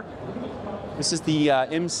before. This is the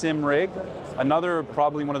Imsim rig. Another,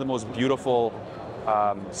 probably one of the most beautiful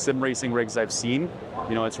sim racing rigs I've seen.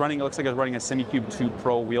 You know, it's running, it looks like it's running a Simucube 2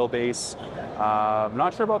 Pro wheelbase. I'm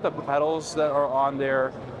not sure about the pedals that are on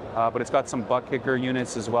there, but it's got some butt kicker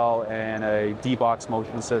units as well and a D-box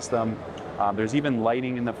motion system. There's even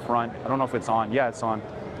lighting in the front. I don't know if it's on. Yeah, it's on.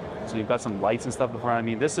 So you've got some lights and stuff in front. I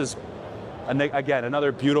mean, this is, again,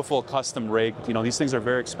 another beautiful custom rig. You know, these things are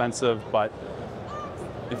very expensive, but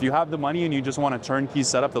if you have the money and you just want a turnkey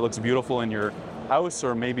setup that looks beautiful in your house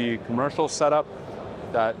or maybe commercial setup,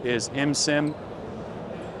 that is Imsim.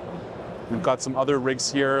 We've got some other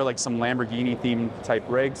rigs here, like some Lamborghini themed type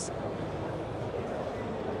rigs.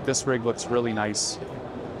 This rig looks really nice.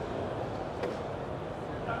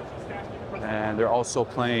 And they're also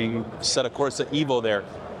playing Asetek Evo there.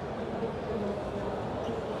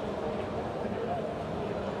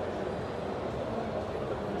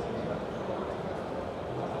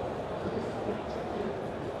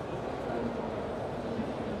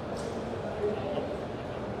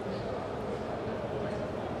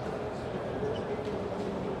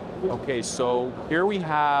 Okay, so here we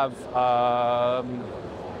have,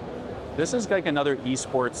 this is like another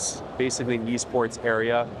esports, basically an esports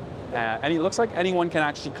area. And it looks like anyone can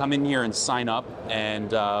actually come in here and sign up and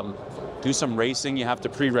do some racing, you have to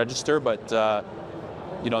pre-register, but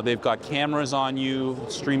you know, they've got cameras on you,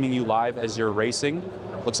 streaming you live as you're racing.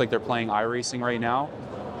 Looks like they're playing iRacing right now.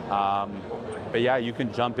 But yeah, you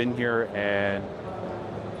can jump in here and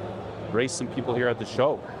race some people here at the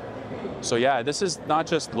show. So yeah, this is not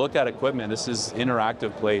just look at equipment, this is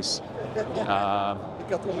interactive place.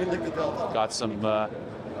 Got some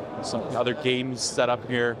other games set up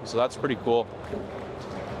here, so that's pretty cool.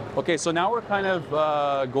 Okay, so now we're kind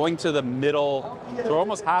of going to the middle. So we're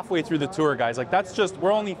almost halfway through the tour, guys. Like that's just,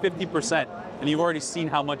 we're only 50%, and you've already seen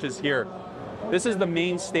how much is here. This is the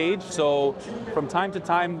main stage, so from time to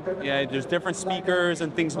time, yeah, there's different speakers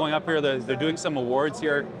and things going up here. They're doing some awards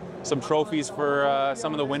here, some trophies for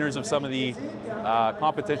some of the winners of some of the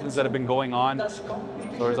competitions that have been going on.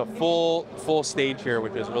 So there's a full stage here,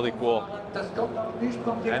 which is really cool.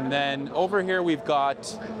 And then over here we've got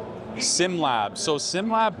SimLab. So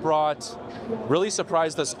SimLab really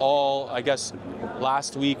surprised us all, I guess,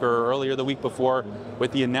 last week or earlier the week before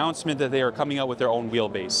with the announcement that they are coming out with their own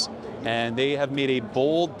wheelbase. And they have made a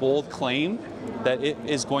bold claim that it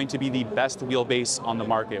is going to be the best wheelbase on the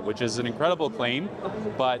market, which is an incredible claim.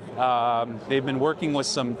 But they've been working with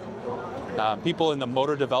some people in the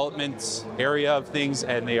motor development area of things,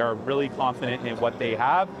 and they are really confident in what they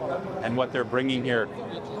have and what they're bringing here.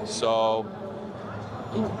 So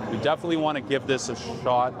we definitely want to give this a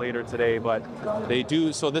shot later today, but they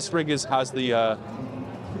do. So this rig has the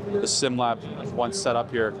SimLab one set up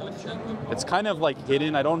here. It's kind of like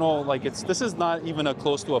hidden. I don't know, like this is not even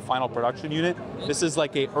close to a final production unit. This is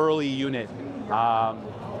like a early unit.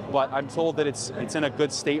 But I'm told that it's in a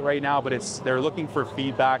good state right now, but they're looking for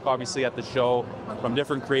feedback, obviously, at the show from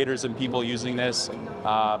different creators and people using this.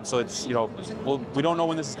 So it's, you know, we don't know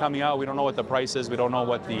when this is coming out. We don't know what the price is. We don't know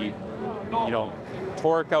what the, you know,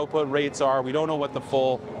 torque output rates are. We don't know what the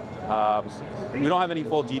full, we don't have any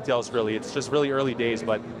full details really. It's just really early days,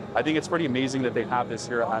 but I think it's pretty amazing that they have this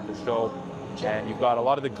here at the show. And you've got a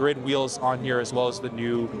lot of the grid wheels on here, as well as the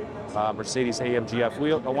new Mercedes AMG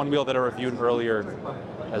wheel, one wheel that I reviewed earlier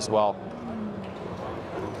as well.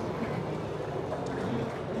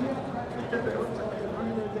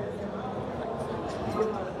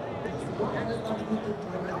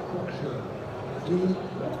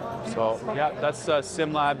 So yeah, that's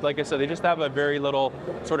SimLab. Like I said, they just have a very little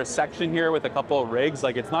sort of section here with a couple of rigs.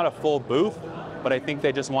 Like it's not a full booth, but I think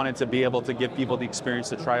they just wanted to be able to give people the experience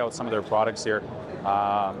to try out some of their products here.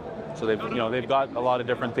 So they've got a lot of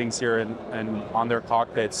different things here and on their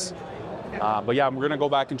cockpits. But yeah, we're gonna go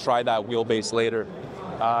back and try that wheelbase later.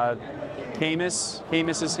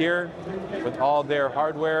 Cammus is here with all their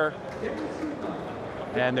hardware,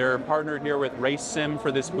 and they're partnered here with RaceSim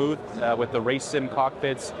for this booth with the RaceSim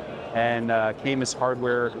cockpits and Cammus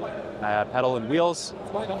hardware pedal and wheels.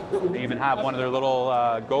 They even have one of their little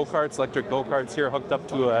go-karts, electric go-karts here hooked up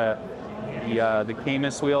to the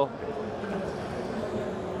Cammus wheel.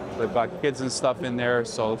 They've got kids and stuff in there,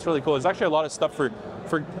 so it's really cool. There's actually a lot of stuff for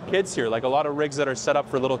kids here, like a lot of rigs that are set up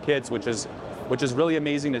for little kids, which is really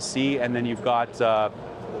amazing to see. And then you've got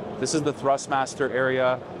this is the Thrustmaster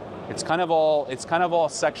area. It's kind of all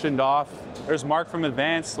sectioned off. There's Mark from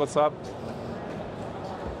Advanced. What's up?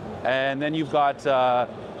 And then you've got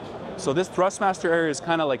so this Thrustmaster area is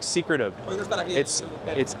kind of like secretive.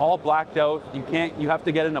 It's all blacked out. You have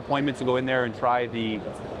to get an appointment to go in there and try the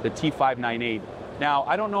T598. Now,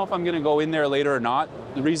 I don't know if I'm going to go in there later or not.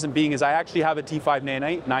 The reason being is I actually have a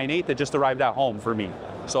T598 that just arrived at home for me.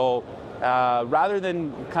 So rather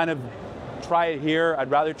than kind of try it here,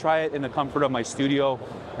 I'd rather try it in the comfort of my studio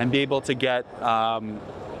and be able to get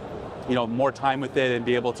more time with it and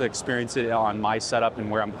be able to experience it on my setup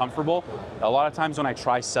and where I'm comfortable. A lot of times when I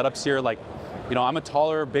try setups here, like, I'm a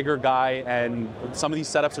taller, bigger guy, and some of these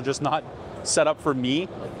setups are just not set up for me.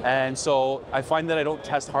 And so I find that I don't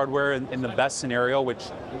test hardware in the best scenario, which,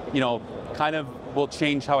 kind of will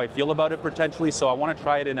change how I feel about it potentially. So I want to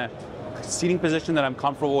try it in a seating position that I'm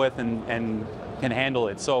comfortable with and can handle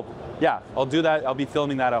it. So yeah, I'll do that. I'll be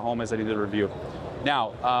filming that at home as I do the review.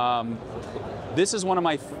 Now, this is one of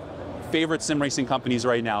my favorite sim racing companies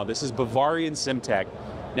right now. This is Bavarian Simtec.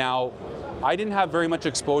 Now, I didn't have very much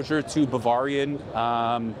exposure to Bavarian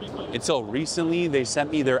until recently. They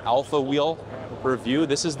sent me their Alpha wheel review.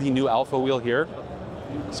 This is the new Alpha wheel here.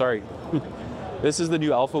 Sorry. This is the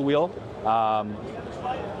new Alpha wheel.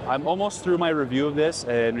 I'm almost through my review of this,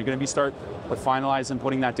 and we're going to start with finalizing and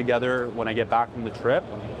putting that together when I get back from the trip.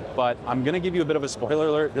 But I'm going to give you a bit of a spoiler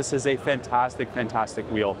alert. This is a fantastic, fantastic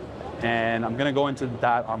wheel. And I'm going to go into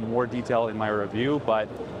that on more detail in my review. But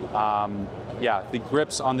yeah, the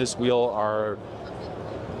grips on this wheel are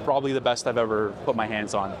probably the best I've ever put my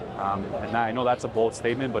hands on. And I know that's a bold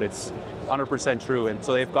statement, but it's 100% true. And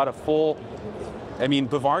so they've got a full, I mean,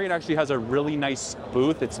 Bavarian actually has a really nice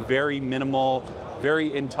booth. It's very minimal,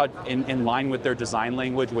 very in line with their design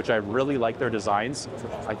language, which I really like their designs.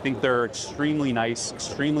 I think they're extremely nice,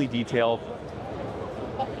 extremely detailed.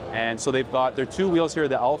 And so they've got their 2 wheels here,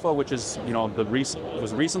 the Alpha, which is, you know,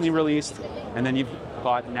 was recently released, and then you've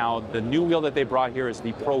got now the new wheel that they brought here is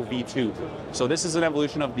the Pro V2. So this is an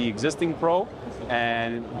evolution of the existing Pro,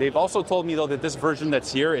 and they've also told me though that this version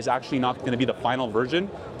that's here is actually not going to be the final version.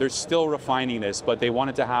 They're still refining this, but they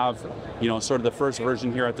wanted to have, you know, sort of the first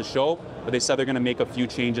version here at the show, but they said they're going to make a few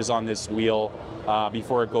changes on this wheel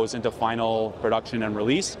before it goes into final production and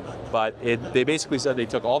release. But they basically said they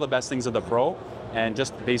took all the best things of the Pro and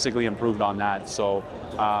just basically improved on that. So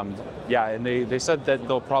yeah, and they said that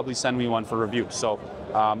they'll probably send me one for review. So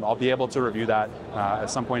I'll be able to review that at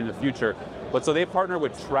some point in the future. But so they partner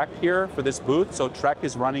with Trak here for this booth. So Trak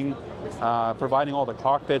is running, providing all the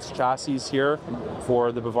cockpits, chassis here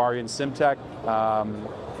for the Bavarian Simtec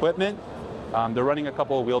equipment. They're running a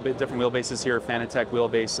couple of different wheelbases here, Fanatec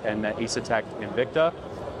wheelbase and the Asetek Invicta.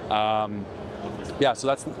 Yeah, so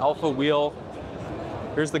that's the Alpha wheel.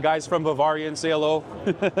 Here's the guys from Bavarian. Say hello.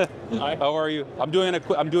 Hi. How are you? I'm doing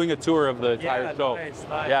a tour of the entire show. Nice.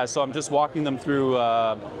 Yeah, so I'm just walking them through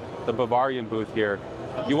the Bavarian booth here.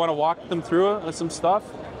 You want to walk them through some stuff?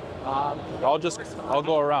 I'll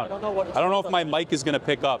go around. I don't know if my mic is going to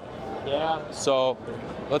pick up. Yeah. So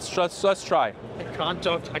let's try.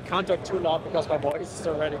 I can't talk too loud because my voice is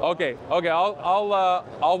already. Okay.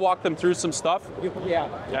 I'll walk them through some stuff. Yeah.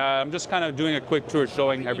 I'm just kind of doing a quick tour,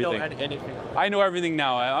 showing everything. You know anything. I know everything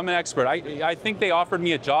now. I'm an expert. I think they offered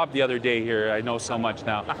me a job the other day here. I know so much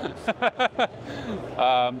now.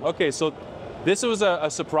 Okay, so this was a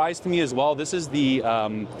surprise to me as well. This is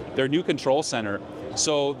their new control center.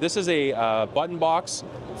 So this is a button box,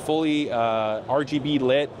 fully RGB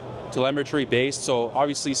lit, telemetry based, so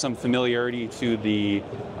obviously some familiarity to the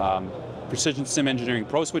Precision Sim Engineering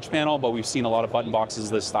Pro Switch panel, but we've seen a lot of button boxes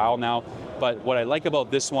this style now. But what I like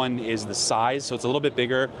about this one is the size, so it's a little bit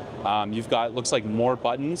bigger. You've got, looks like more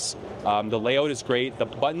buttons. The layout is great. The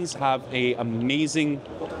buttons have a amazing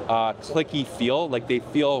clicky feel, like they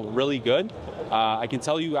feel really good. I can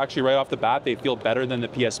tell you actually right off the bat, they feel better than the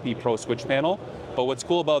PSP Pro Switch panel. But what's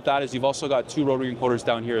cool about that is you've also got 2 rotary encoders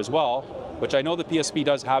down here as well, which I know the PSP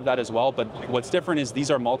does have that as well, but what's different is these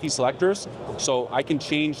are multi-selectors, so I can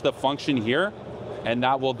change the function here, and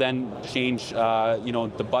that will then change you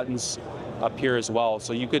know, the buttons up here as well.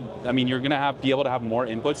 So you could, I mean, you're gonna be able to have more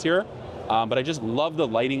inputs here, but I just love the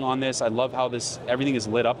lighting on this. I love how everything is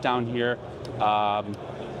lit up down here.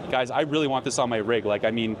 Guys, I really want this on my rig. Like,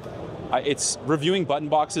 I mean, it's reviewing button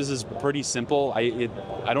boxes is pretty simple.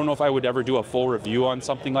 I don't know if I would ever do a full review on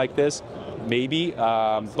something like this. Maybe,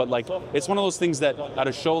 but like, it's one of those things that at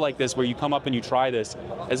a show like this where you come up and you try this,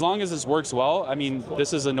 as long as this works well, I mean,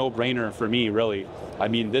 this is a no-brainer for me, really. I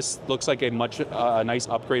mean, this looks like a nice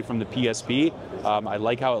upgrade from the PSP. I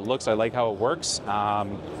like how it looks, I like how it works,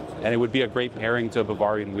 and it would be a great pairing to a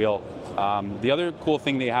Bavarian wheel. The other cool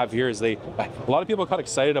thing they have here is a lot of people got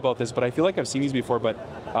excited about this, but I feel like I've seen these before, but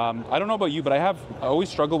I don't know about you, but I always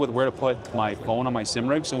struggle with where to put my phone on my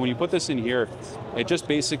SimRig. So when you put this in here, it just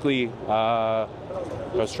basically,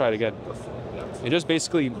 let's try it again. It just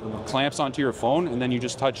basically clamps onto your phone, and then you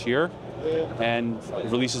just touch here and it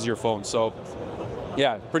releases your phone. So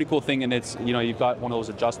yeah, pretty cool thing. And it's, you know, you've got one of those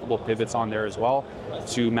adjustable pivots on there as well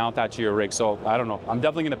to mount that to your rig. So I don't know, I'm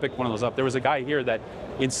definitely gonna pick one of those up. There was a guy here that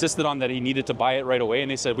insisted on that he needed to buy it right away, and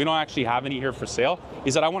they said, we don't actually have any here for sale.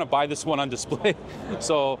 He said, I want to buy this one on display.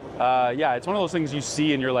 So yeah, it's one of those things you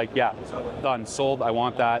see and you're like, yeah, done, sold, I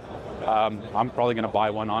want that. I'm probably gonna buy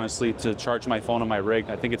one, honestly, to charge my phone on my rig.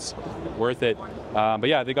 I think it's worth it. But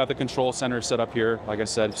yeah, they got the control center set up here, like I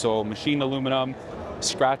said. So machined aluminum,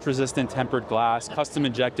 scratch resistant tempered glass, custom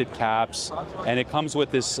injected caps, and it comes with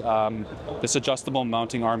this this adjustable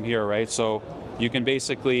mounting arm here, right? So you can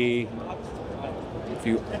basically, if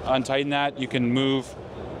you untighten that, you can move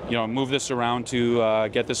this around to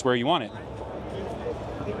get this where you want it.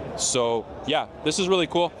 So yeah, this is really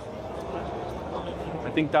cool.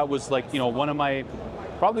 I think that was like, you know,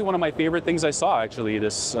 probably one of my favorite things I saw actually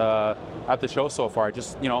this at the show so far.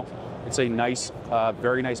 Just, you know, it's a nice,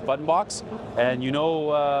 very nice button box, and you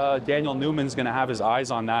know, Daniel Newman's going to have his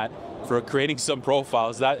eyes on that for creating some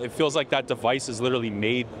profiles. That it feels like that device is literally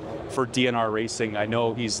made for DNR racing. I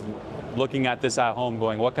know he's looking at this at home,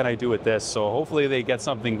 going, "What can I do with this?" So hopefully they get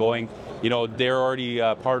something going. You know, they're already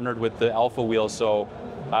partnered with the Alpha wheel, so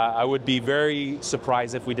I would be very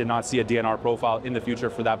surprised if we did not see a DNR profile in the future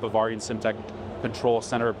for that Bavarian Simtec control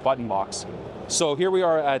center button box. So here we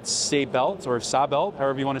are at Sabelt, or Sabelt,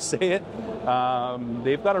 however you want to say it.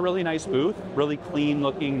 They've got a really nice booth, really clean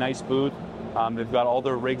looking, nice booth. They've got all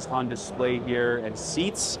their rigs on display here and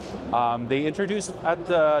seats. They introduced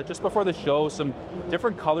just before the show some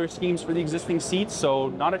different color schemes for the existing seats. So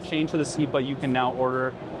not a change to the seat, but you can now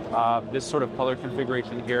order this sort of color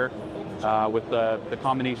configuration here with the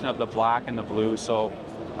combination of the black and the blue. So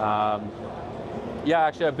yeah,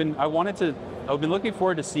 actually I've been looking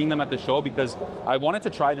forward to seeing them at the show because I wanted to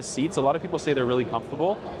try the seats. A lot of people say they're really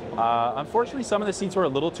comfortable. Unfortunately, some of the seats were a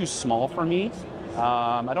little too small for me.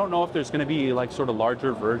 I don't know if there's going to be like sort of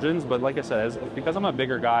larger versions, but like I said, because I'm a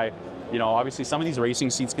bigger guy, you know, obviously some of these racing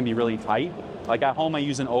seats can be really tight. Like at home, I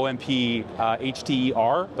use an OMP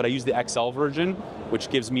HTER, but I use the XL version, which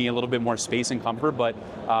gives me a little bit more space and comfort. But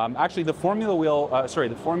actually, the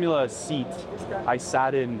the Formula seat I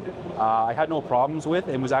sat in, I had no problems with,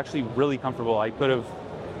 and was actually really comfortable. I could have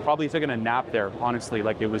probably taken a nap there, honestly.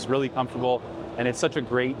 Like, it was really comfortable, and it's such a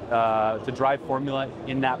great to drive Formula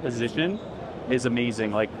in that position is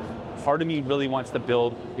amazing. Like, part of me really wants to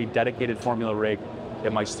build a dedicated Formula rig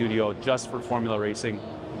in my studio just for Formula racing.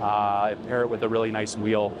 Pair it with a really nice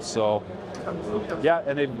wheel. So yeah,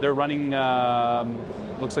 and they're running,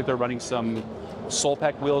 looks like they're running some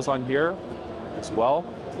Solpec wheels on here as well,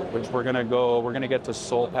 which we're gonna get to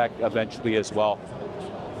Solpec eventually as well.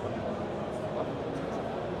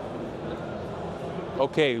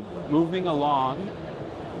 Okay, moving along.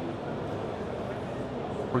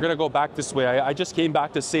 We're gonna go back this way. I just came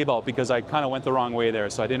back to Sabelt because I kind of went the wrong way there,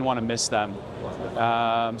 so I didn't want to miss them.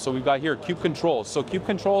 So we've got here Cube Controls. So Cube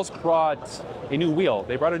Controls brought a new wheel.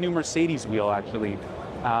 They brought a new Mercedes wheel, actually.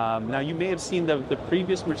 Now you may have seen the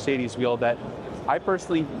previous Mercedes wheel that I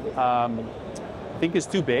personally think is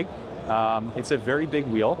too big. It's a very big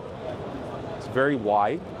wheel. It's very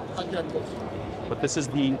wide. But this is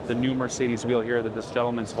the new Mercedes wheel here that this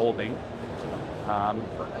gentleman's holding.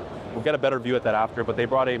 We'll get a better view at that after, but they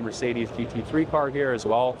brought a Mercedes GT3 car here as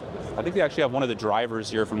well. I think they actually have one of the drivers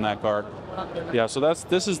here from that car. Yeah, so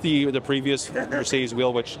this is the previous Mercedes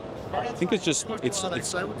wheel, which I think is just, it's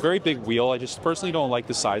a very big wheel. I just personally don't like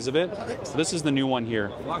the size of it. So this is the new one here.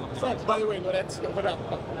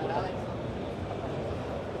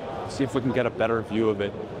 See if we can get a better view of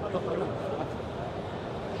it.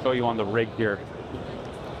 Show you on the rig here.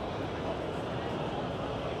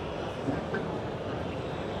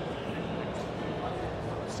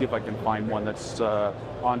 See if I can find one that's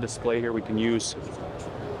on display here we can use.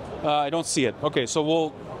 I don't see it. Okay, so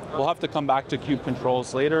we'll have to come back to Cube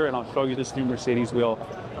Controls later, and I'll show you this new Mercedes wheel.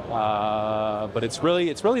 But it's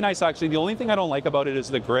really nice, actually. The only thing I don't like about it is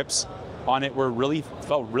the grips on it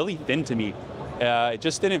felt really thin to me. It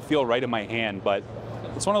just didn't feel right in my hand. But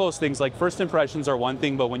it's one of those things, like, first impressions are one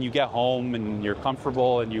thing, but when you get home and you're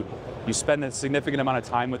comfortable and you spend a significant amount of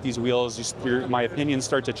time with these wheels, my opinions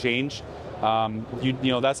start to change. You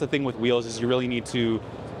know, that's the thing with wheels, is you really need to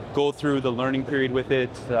go through the learning period with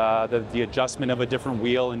it, the adjustment of a different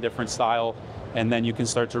wheel and different style, and then you can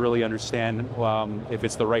start to really understand if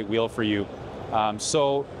it's the right wheel for you.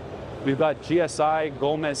 So we've got GSI,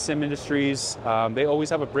 Gomez Sim Industries. They always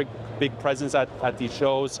have a big presence at these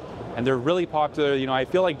shows, and they're really popular. You know, I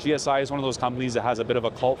feel like GSI is one of those companies that has a bit of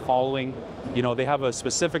a cult following. You know, they have a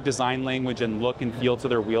specific design language and look and feel to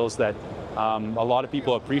their wheels that a lot of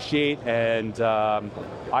people appreciate, and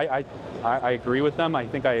I agree with them. I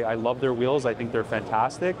think I love their wheels. I think they're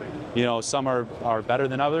fantastic. You know, some are better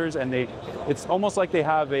than others, and it's almost like they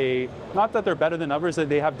have not that they're better than others, that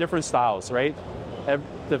they have different styles, right?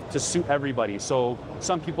 To suit everybody. So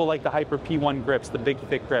some people like the Hyper P1 grips, the big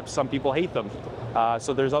thick grips. Some people hate them.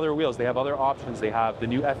 So there's other wheels. They have other options. They have the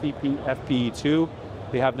new FPE2.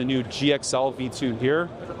 They have the new GXL V2 here.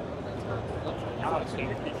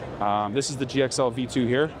 This is the GXL V2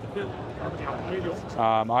 here.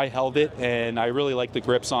 I held it, and I really like the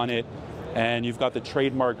grips on it. And you've got the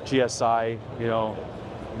trademark GSI, you know,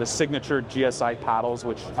 the signature GSI paddles,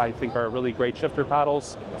 which I think are really great shifter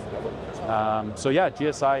paddles. So yeah,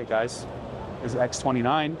 GSI, guys, is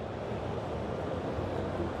X29.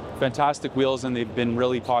 Fantastic wheels, and they've been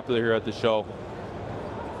really popular here at the show.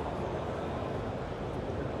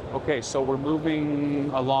 Okay, so we're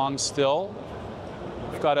moving along still.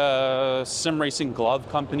 We've got a sim racing glove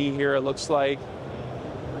company here, it looks like.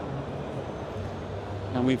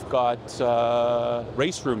 And we've got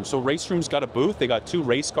Race Room. So Race Room's got a booth. They got 2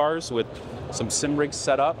 race cars with some sim rigs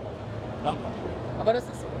set up.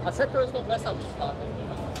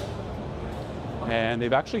 And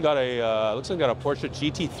they've actually got looks like they got a Porsche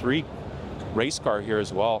GT3 race car here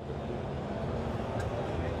as well.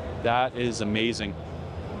 That is amazing.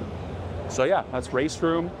 So yeah, that's race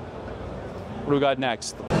room. What do we got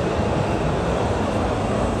next?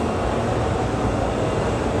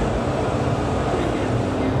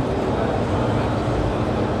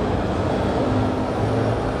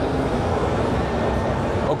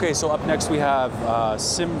 Okay, so up next we have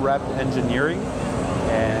SimRep Engineering,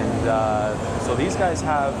 and so these guys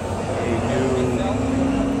have a new,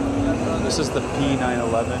 this is the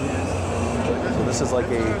P911, so this is like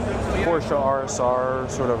a Porsche RSR,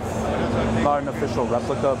 sort of not an official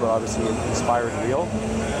replica, but obviously an inspired wheel.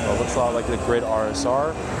 So it looks a lot like the Grid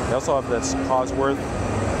RSR. They also have this Cosworth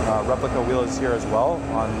replica wheel is here as well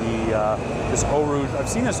on the this Eau Rouge. I've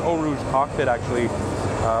seen this Eau Rouge cockpit actually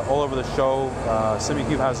all over the show.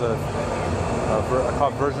 Simucube has a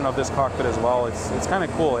version of this cockpit as well. It's kind of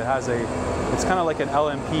cool. It has it's kind of like an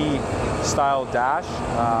LMP style dash,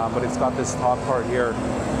 but it's got this top part here.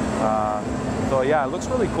 So yeah, it looks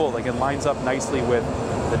really cool. Like it lines up nicely with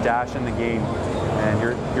the dash in the game, and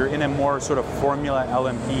you're in a more sort of Formula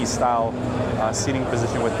LMP style seating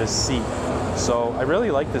position with this seat. So I really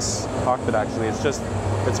like this cockpit actually.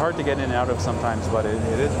 It's hard to get in and out of sometimes, but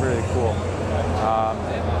it is really cool.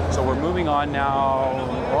 So we're moving on now.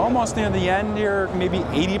 We're almost near the end here, maybe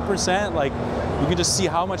 80%. Like you can just see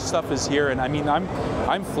how much stuff is here, and I mean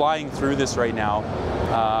I'm flying through this right now.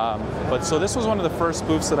 But so this was one of the first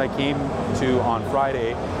booths that I came to on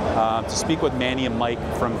Friday to speak with Manny and Mike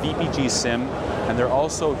from VPG Sim, and they're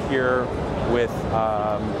also here with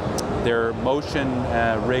their motion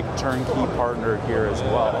rig turnkey partner here as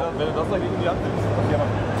well,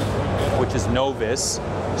 which is Novus.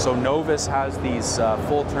 So Novus has these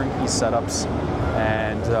full turnkey setups,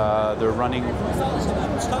 and they're running.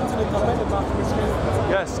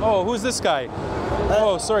 Yes. Oh, who's this guy?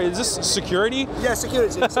 Oh, sorry. Is this security? Yeah,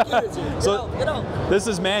 security. So this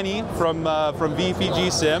is Manny from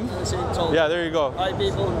VPG Sim. Yeah, there you go. Hi,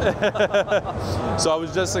 people. So I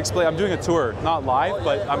was just explaining. I'm doing a tour, not live,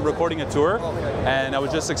 but I'm recording a tour, and I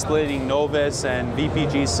was just explaining Novus and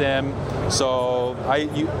VPG Sim. So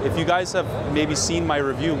if you guys have maybe seen my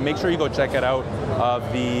review, make sure you go check it out of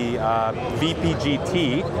the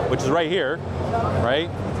VPG-T, which is right here, right?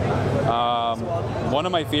 One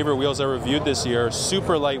of my favorite wheels I reviewed this year,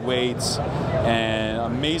 super lightweight and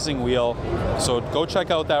amazing wheel. So go check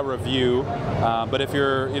out that review. But if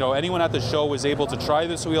you're, anyone at the show was able to try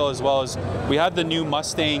this wheel, as well as we had the new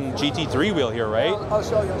Mustang GT3 wheel here, right? I'll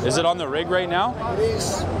show you. Is it on the rig right now? It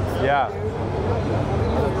is. Yeah.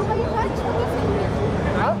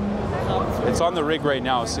 It's on the rig right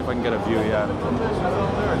now. See if I can get a view. Yeah.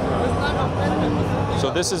 So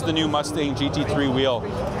this is the new Mustang GT3 wheel.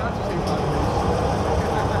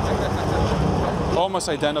 Almost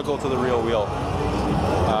identical to the real wheel.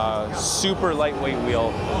 Super lightweight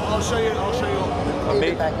wheel. I'll show you.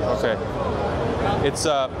 Okay. It's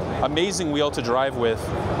an amazing wheel to drive with.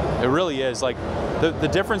 It really is. Like the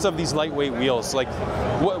difference of these lightweight wheels. Like,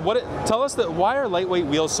 tell us why are lightweight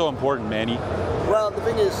wheels so important, Manny? Well, the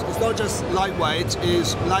thing is, it's not just lightweight,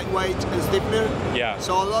 it's lightweight and stiffener. Yeah.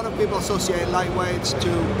 So a lot of people associate lightweight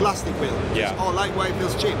to plastic wheel. Yeah. Oh, lightweight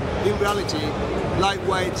feels cheap. In reality,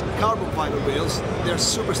 lightweight carbon fiber wheels, they're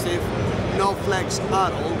super stiff, no flex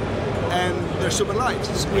at all, and they're super light,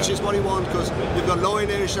 which is what you want because you've got low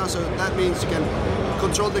inertia, so that means you can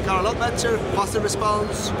control the car a lot better, faster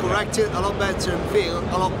response, correct it a lot better, and feel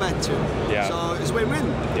a lot better. Yeah. So it's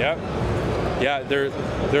win-win. Yeah. Yeah,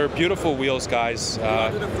 they're beautiful wheels, guys. You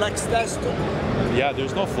want to do the flex test? Yeah,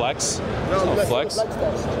 there's no flex. There's no flex.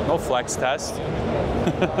 No flex test.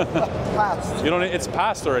 Passed. It's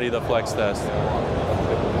passed already, the flex test.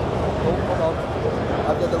 Oh, hold on.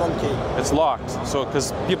 I've got the wrong key. It's locked. So,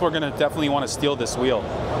 because people are going to definitely want to steal this wheel.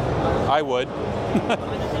 I would.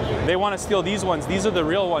 They want to steal these ones. These are the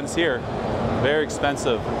real ones here. Very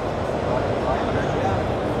expensive.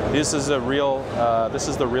 This is the real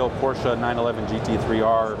Porsche 911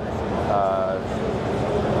 GT3R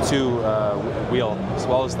 2 wheel, as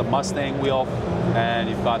well as the Mustang wheel, and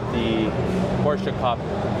you've got the Porsche Cup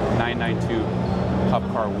 992 Cup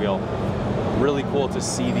car wheel. Really cool to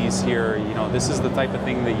see these here. This is the type of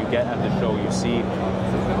thing that you get at the show. You see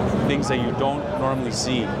things that you don't normally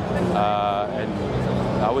see, and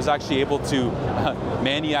I was actually able to,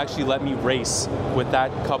 Manny actually let me race with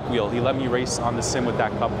that cup wheel. He let me race on the sim with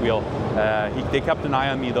that cup wheel. They kept an eye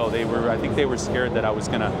on me though. I think they were scared that I was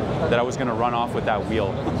gonna run off with that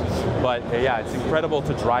wheel. But yeah, it's incredible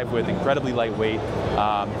to drive with, incredibly lightweight.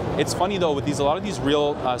 It's funny though, with a lot of these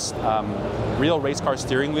real race car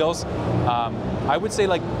steering wheels, I would say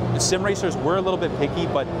like sim racers were a little bit picky,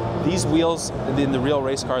 but these wheels in the real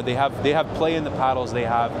race car, they have play in the paddles, they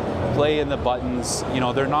have play in the buttons. You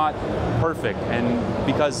know, they're not perfect, and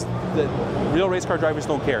because the real race car drivers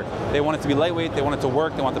don't care. They want it to be lightweight, they want it to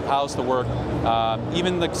work, they want the paddles to work.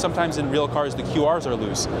 Even like sometimes in real cars, the QRs are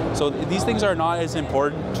loose. So these things are not as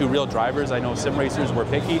important to real drivers. I know sim racers were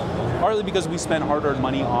picky, partly because we spend hard-earned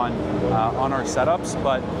money on our setups,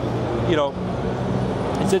 but you know,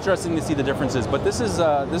 it's interesting to see the differences. But this is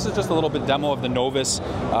just a little bit demo of the Novus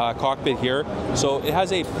cockpit here. So it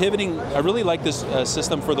has a pivoting. I really like this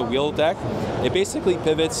system for the wheel deck. It basically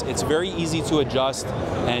pivots. It's very easy to adjust,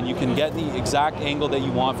 and you can get the exact angle that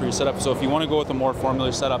you want for your setup. So if you want to go with a more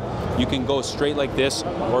formula setup, you can go straight like this,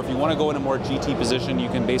 or if you want to go in a more GT position, you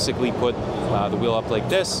can basically put the wheel up like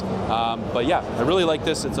this. But yeah, I really like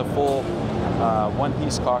this. It's a full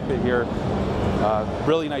one-piece cockpit here.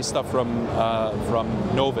 Really nice stuff from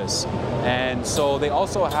Novus. And so they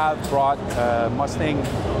also have brought Mustang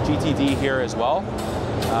GTD here as well.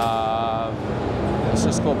 Let's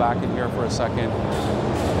just go back in here for a second.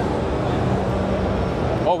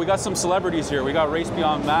 Oh, we got some celebrities here. We got Race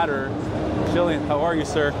Beyond Matter. Jillian, how are you,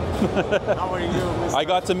 sir? How are you? I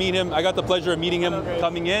got to meet him. I got the pleasure of meeting him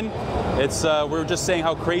coming in. It's we were just saying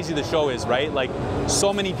how crazy the show is, right? Like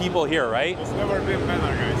so many people here, right? It's never been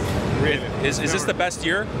better, guys. Really. Is this the best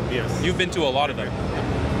year? Yes. You've been to a lot of them.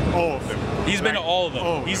 All of them. He's been to all of them.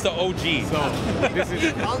 Oh, He's the OG. So this is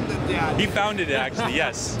He founded it, actually.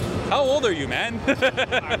 Yes. How old are you, man? I'm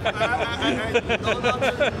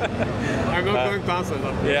not going to answer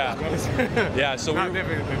that. Yeah. Yeah. So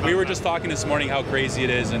we were just talking this morning how crazy it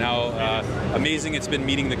is and how amazing it's been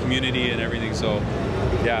meeting the community and everything. So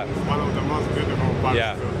yeah. It's one of the most beautiful parts.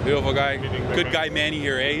 Yeah. Beautiful guy. Good guy, Manny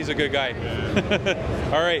here. Eh? He's a good guy.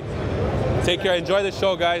 Yeah. All right. Take care. Enjoy the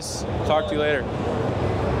show, guys. Talk to you later.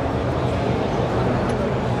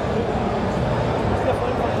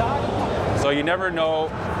 So you never know.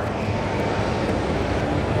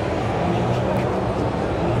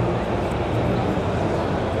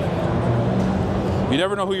 You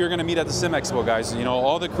never know who you're going to meet at the SimExpo, guys. You know,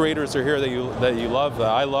 all the creators are here that you love, that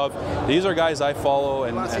I love. These are guys I follow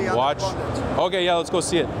and watch. Okay, yeah, let's go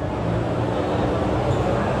see it.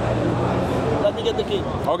 Let me get the key.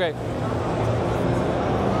 Okay.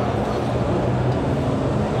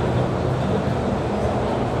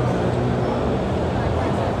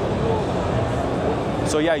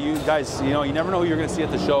 So yeah, you guys, you know, you never know who you're going to see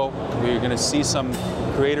at the show. You're going to see some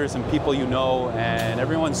creators and people you know, and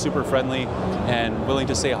everyone's super friendly and willing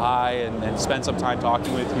to say hi and spend some time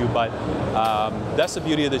talking with you. But that's the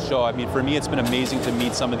beauty of the show. I mean, for me, it's been amazing to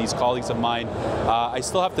meet some of these colleagues of mine. I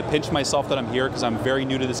still have to pinch myself that I'm here because I'm very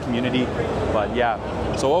new to this community. But yeah,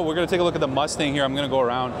 so we're going to take a look at the Mustang here. I'm going to go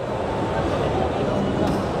around.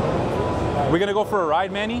 Are we going to go for a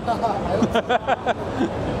ride, Manny?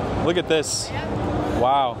 Look at this.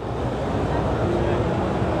 Wow.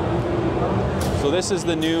 So this is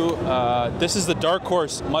the new, this is the Dark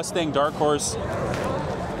Horse, Mustang Dark Horse.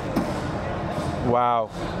 Wow.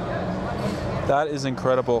 That is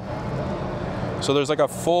incredible. So there's like a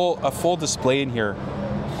full display in here.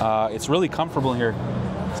 It's really comfortable in here.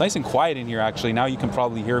 It's nice and quiet in here, actually. Now you can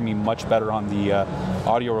probably hear me much better on the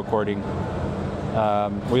audio recording.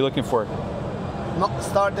 What are you looking for? Not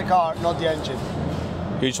start the car, not the engine.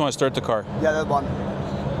 You just want to start the car? Yeah, that one.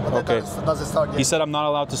 But okay. That doesn't start the engine. He said I'm not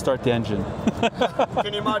allowed to start the engine.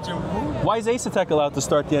 Can you imagine? Why is Asetek allowed to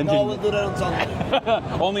start the engine? No, we'll do that on Sunday.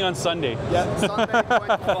 Only on Sunday. Yeah, Sunday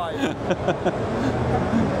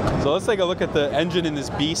 25. So let's take a look at the engine in this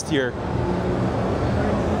beast here.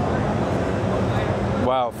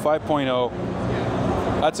 Wow, 5.0.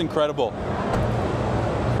 That's incredible.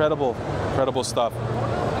 Incredible stuff.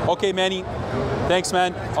 Okay, Manny. Thanks,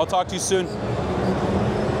 man. I'll talk to you soon.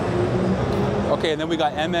 Okay, and then we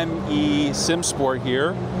got MME Simsport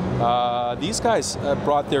here. These guys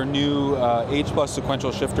brought their new H+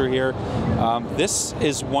 sequential shifter here. This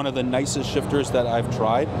is one of the nicest shifters that I've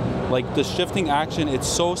tried. Like the shifting action, it's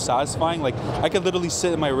so satisfying. Like I could literally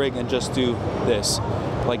sit in my rig and just do this.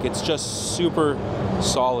 Like it's just super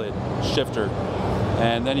solid shifter.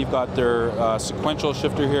 And then you've got their sequential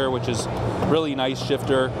shifter here, which is really nice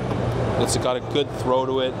shifter. It's got a good throw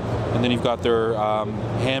to it. And then you've got their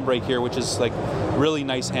handbrake here, which is like really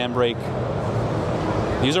nice handbrake.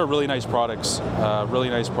 These are really nice products, really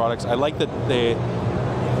nice products. I like that they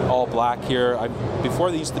all black here. Before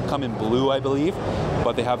they used to come in blue, I believe,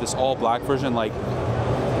 but they have this all black version. Like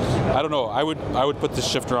I don't know. I would put the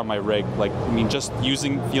shifter on my rig. Like, I mean, just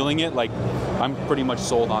feeling it, like, I'm pretty much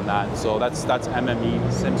sold on that. So that's MME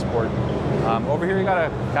Simsport. Over here you got a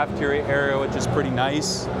cafeteria area, which is pretty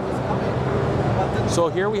nice. So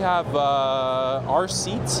here we have our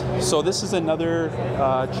seats. So this is another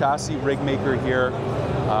chassis rig maker here,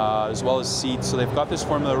 as well as seats. So they've got this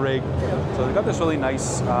Formula rig. So they've got this really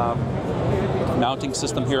nice mounting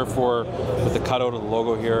system here with the cutout of the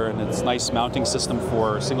logo here, and it's nice mounting system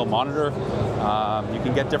for a single monitor. You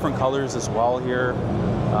can get different colors as well here.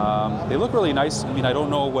 They look really nice. I mean, I don't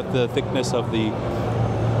know what the thickness of the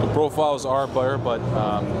profiles are, but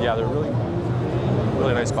yeah, they're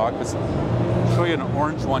really nice cockpits. I'll show you an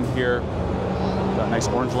orange one here. Got a nice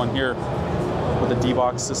orange one here with a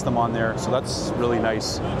D-Box system on there, so that's really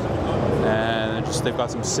nice. And just they've got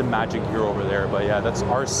some Simagic here over there, but yeah, that's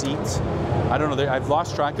our seat. I don't know, I've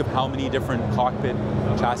lost track of how many different cockpit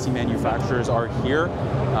chassis manufacturers are here,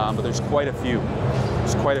 but there's quite a few.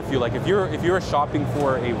 There's quite a few. Like if you're shopping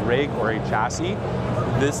for a rig or a chassis,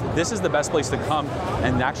 this is the best place to come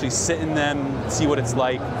and actually sit in them, see what it's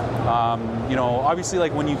like. You know, obviously,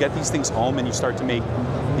 like when you get these things home and you start to make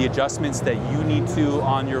the adjustments that you need to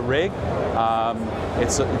on your rig,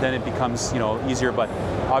 then it becomes, you know, easier. But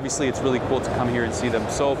obviously, it's really cool to come here and see them.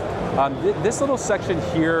 So this little section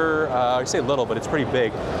here, I say little, but it's pretty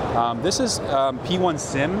big. This is P1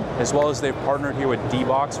 Sim, as well as they've partnered here with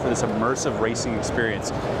D-Box for this immersive racing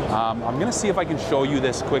experience. I'm going to see if I can show you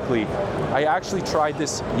this quickly. I actually tried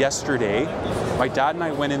this yesterday. My dad and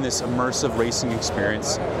I went in this immersive racing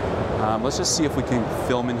experience. Let's just see if we can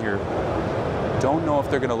film in here. Don't know if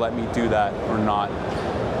they're going to let me do that or not.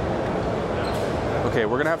 Okay,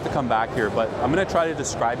 we're going to have to come back here, but I'm going to try to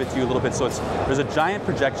describe it to you a little bit. So there's a giant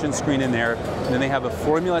projection screen in there, and then they have a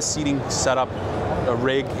formula seating setup, a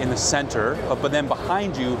rig in the center, but then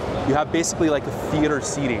behind you, you have basically like a theater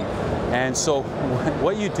seating. And so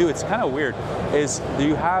what you do, it's kind of weird, is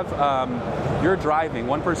you have, you're driving,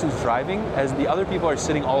 one person's driving, as the other people are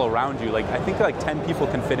sitting all around you. Like, I think like 10 people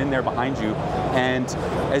can fit in there behind you. And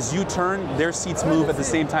as you turn, their seats move at the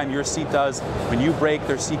same time your seat does. When you brake,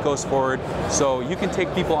 their seat goes forward. So you can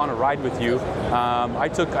take people on a ride with you. I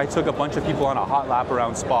took a bunch of people on a hot lap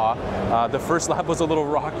around Spa. The first lap was a little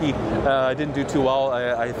rocky. I didn't do too well.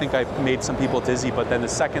 I think I made some people dizzy, but then the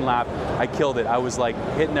second lap, I killed it. I was like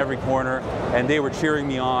hitting every corner, and they were cheering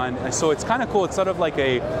me on. And so it's kind of cool. It's sort of like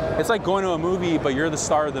it's like going to a movie, but you're the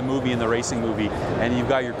star of the movie in the racing movie, and you've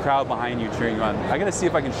got your crowd behind you cheering you on. I gotta see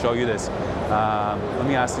if I can show you this. Let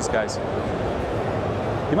me ask these guys.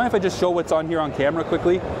 You mind if I just show what's on here on camera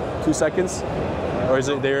quickly? 2 seconds? Or is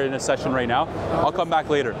it they're in a session right now? I'll come back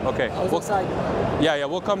later. Okay. Yeah,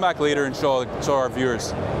 we'll come back later and show our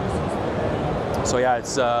viewers. So yeah,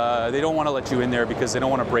 it's they don't want to let you in there because they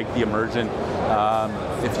don't want to break the immersion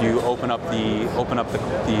if you open up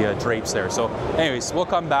the drapes there. So anyways, we'll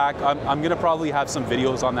come back. I'm gonna probably have some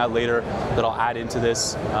videos on that later that I'll add into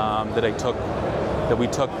this that we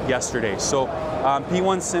took yesterday. So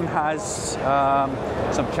P1 Sim has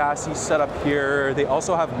some chassis set up here. They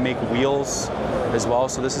also make wheels as well.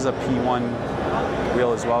 So this is a P1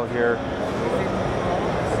 wheel as well here.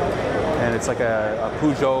 And it's like a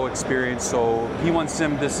Peugeot experience. So P1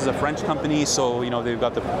 Sim, this is a French company, so you know they've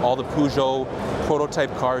got all the Peugeot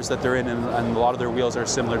prototype cars that they're in, and a lot of their wheels are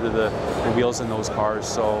similar to the wheels in those cars.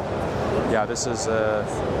 So yeah, this is a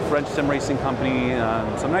French sim racing company.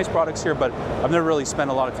 Some nice products here, but I've never really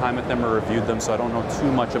spent a lot of time with them or reviewed them, so I don't know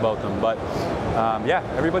too much about them. But yeah,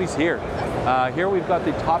 everybody's here. Here we've got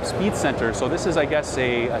the TopSpeed Centre. So this is, I guess,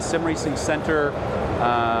 a sim racing center.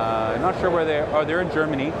 I'm not sure where they are. They're in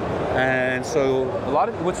Germany. And so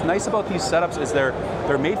what's nice about these setups is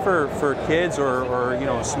they're made for kids or you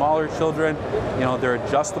know, smaller children. You know, they're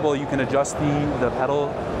adjustable. You can adjust the pedal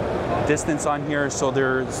distance on here, so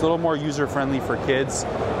it's a little more user friendly for kids,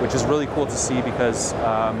 which is really cool to see because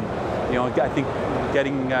you know, I think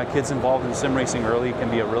getting kids involved in sim racing early can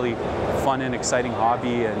be a really fun and exciting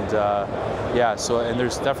hobby. And yeah, and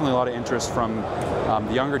there's definitely a lot of interest from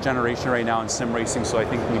the younger generation right now in sim racing, so I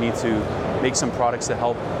think we need to make some products that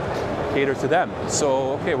help cater to them.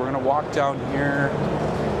 So okay, we're gonna walk down here.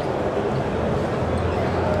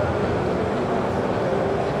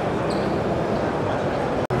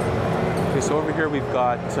 Okay, so over here we've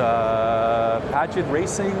got Pagid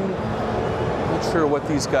Racing. Not sure what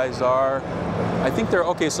these guys are. I think they're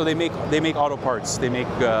okay. So they make auto parts. They make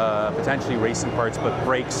potentially racing parts, but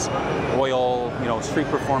brakes, oil, you know, street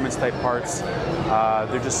performance type parts.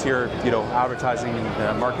 They're just here, you know, advertising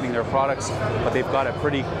and marketing their products. But they've got a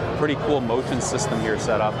pretty cool motion system here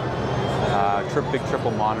set up. Big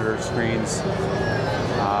triple monitor screens.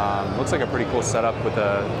 Looks like a pretty cool setup with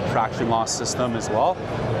a traction loss system as well.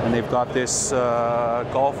 And they've got this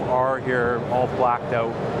Golf R here, all blacked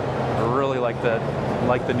out. I really like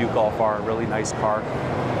the new Golf R, really nice car.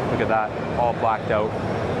 Look at that, all blacked out.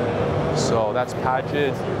 So that's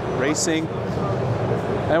Pagid Racing.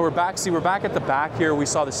 And we're back. See, we're back at the back here. We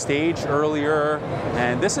saw the stage earlier,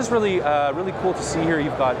 and this is really, really cool to see here.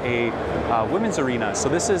 You've got a women's arena. So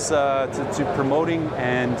this is to promoting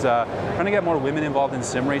and trying to get more women involved in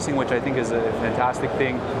sim racing, which I think is a fantastic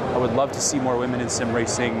thing. I would love to see more women in sim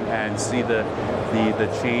racing and see the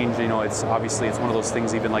change. You know, it's obviously it's one of those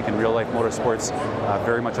things. Even like in real life motorsports,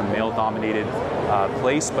 very much a male-dominated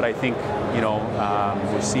place. But I think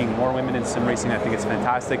we're seeing more women in sim racing. I think it's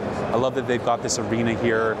fantastic. I love that they've got this arena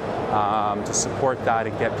here to support that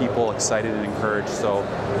and get people excited and encouraged. So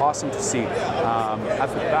awesome to see. At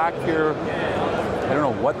the back here, I don't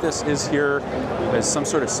know what this is here. There's some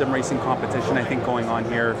sort of sim racing competition, I think, going on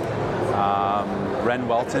here. Renn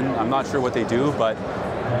Welten, I'm not sure what they do, but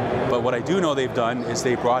what I do know they've done is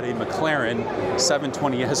they brought a McLaren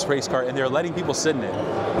 720S race car, and they're letting people sit in it.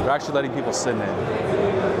 They're actually letting people sit in it.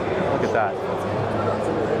 Look at that.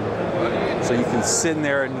 So you can sit in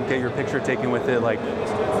there and get your picture taken with it. Like,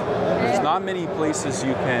 there's not many places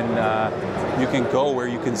you can go where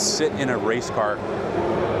you can sit in a race car.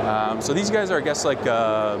 So these guys are, I guess, like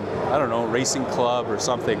I don't know, racing club or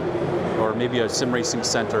something, or maybe a sim racing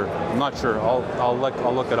center. I'm not sure. I'll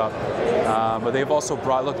look it up. But they've also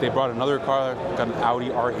brought. Look, they brought another car, got an Audi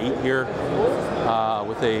R8 here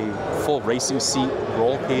with a full racing seat,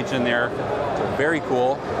 roll cage in there. So very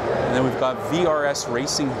cool. And then we've got VRS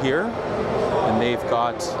Racing here, and they've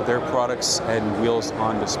got their products and wheels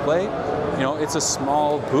on display. You know, it's a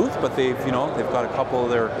small booth, but they've got a couple of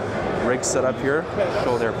their rigs set up here to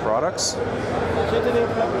show their products.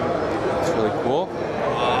 It's really cool.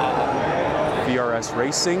 VRS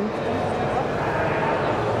Racing.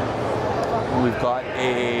 And we've got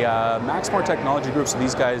a Maxmore Technology Group, so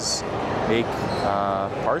these guys make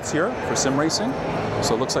parts here for sim racing.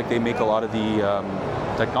 So it looks like they make a lot of the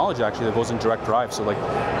technology actually that goes in direct drive. So like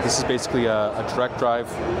this is basically a direct drive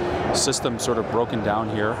system sort of broken down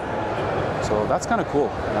here. So that's kind of cool.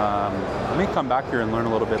 Let me come back here and learn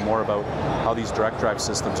a little bit more about how these direct drive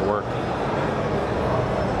systems work.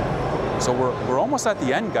 So we're almost at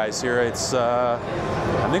the end, guys, here. It's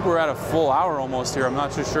I think we're at a full hour almost here. I'm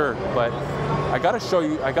not too sure, but I gotta show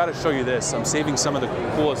you this. I'm saving some of the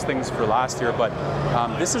coolest things for last year, but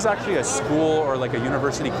this is actually a school or like a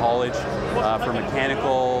university college for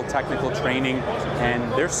mechanical, technical training, and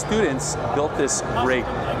their students built this rig,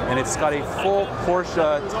 and it's got a full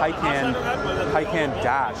Porsche Taycan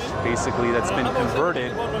dash, basically, that's been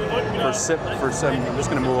converted for some. I'm just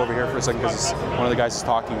gonna move over here for a second because one of the guys is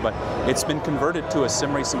talking, but it's been converted to a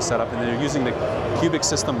sim racing setup, and they're using the Cubic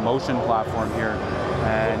System motion platform here.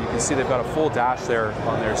 And you can see they've got a full dash there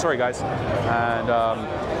on there. Sorry, guys. And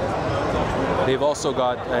they've also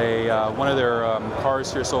got a one of their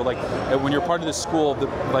cars here. So like when you're part of the school,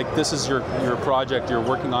 like this is your project. You're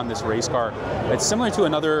working on this race car. It's similar to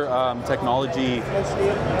another technology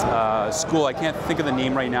school. I can't think of the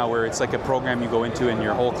name right now, where it's like a program you go into and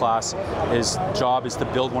your whole class job is to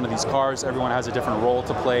build one of these cars. Everyone has a different role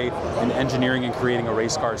to play in engineering and creating a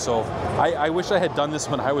race car. So I wish I had done this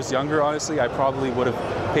when I was younger, honestly. I probably would have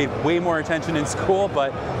paid way more attention in school,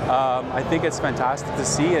 but I think it's fantastic to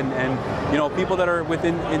see, and you know, people that are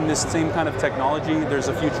in this same kind of technology, there's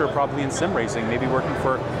a future probably in sim racing, maybe working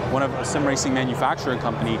for one of a sim racing manufacturing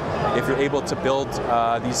company if you're able to build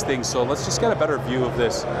these things. So let's just get a better view of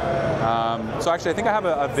this. So actually I think I have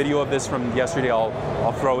a video of this from yesterday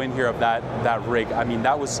I'll throw in here of that rig. I mean,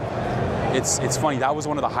 that was, it's funny, that was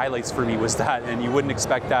one of the highlights for me, was that, and you wouldn't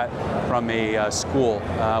expect that from a school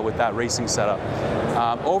with that racing setup.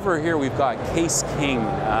 Over here we've got Case King,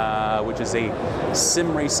 which is a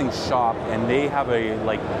sim racing shop, and they have a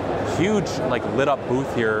huge lit up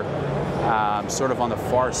booth here, sort of on the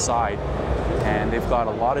far side, and they've got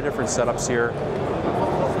a lot of different setups here,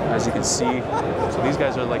 as you can see. So these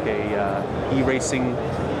guys are like a e-racing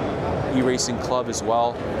club as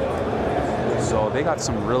well. So they got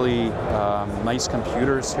some really nice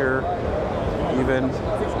computers here, even.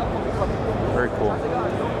 Very cool.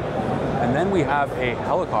 And then we have a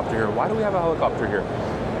helicopter here. Why do we have a helicopter here?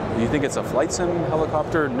 Do you think it's a flight sim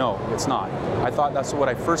helicopter? No, it's not. I thought that's what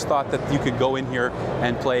I first thought, that you could go in here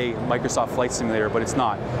and play Microsoft Flight Simulator, but it's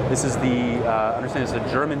not. This is the, I understand it's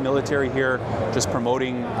the German military here, just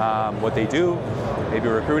promoting what they do, maybe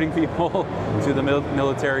recruiting people to the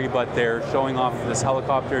military, but they're showing off this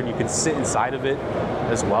helicopter, and you can sit inside of it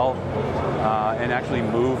as well, and actually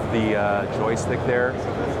move the joystick there.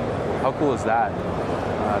 How cool is that?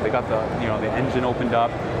 They got the the engine opened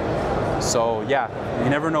up. So yeah, you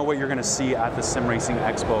never know what you're going to see at the Sim Racing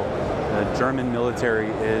Expo. The German military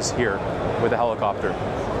is here with a helicopter.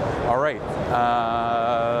 All right,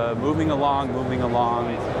 moving along.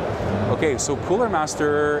 Okay, so Cooler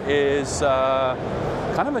Master is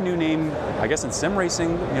kind of a new name, I guess, in sim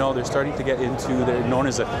racing. They're starting to get into, they're known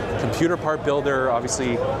as a computer part builder,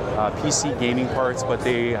 obviously PC gaming parts, but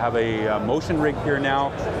they have a motion rig here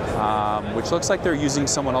now, which looks like they're using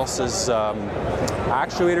someone else's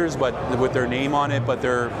actuators, but with their name on it. But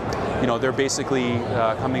they're basically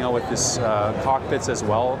coming out with this cockpits as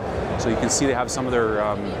well. So you can see they have some of their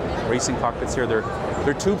racing cockpits here.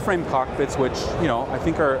 They're tube frame cockpits, which I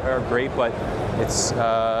think are great, but it's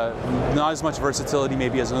not as much versatility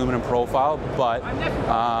maybe as aluminum profile. But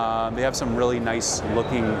they have some really nice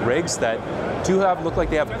looking rigs that look like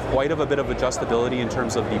they have quite a bit of adjustability in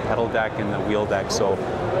terms of the pedal deck and the wheel deck. So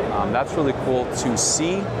that's really cool to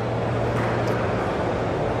see.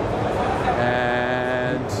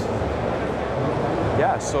 And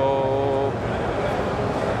yeah,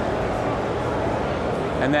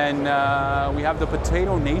 and then we have the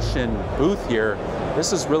Potato Nation booth here.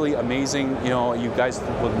 This is really amazing. You guys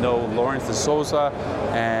will know Lawrence de Souza,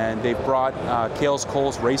 and they've brought Kales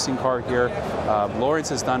Cole's racing car here. Lawrence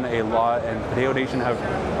has done a lot, and Potato Nation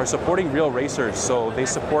are supporting real racers. So they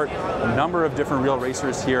support a number of different real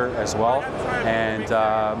racers here as well. And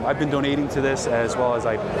I've been donating to this, as well as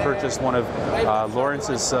I purchased one of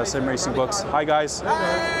Lawrence's sim racing books. Hi guys.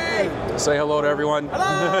 Hey. Say hello to everyone.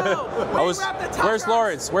 Hello. Where's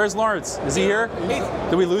Lawrence? Where's Lawrence? Is he here?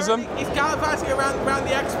 Did we lose him? He's gallivanting around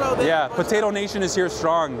the expo. There. Yeah, Potato Nation is here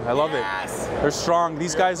strong. I love it. They're strong.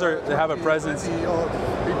 These guys they have a presence.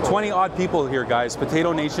 20 odd people here, guys.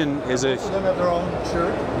 Potato Nation is a. Them have their own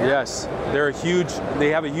shirt. Yes, they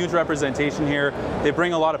have a huge representation here. They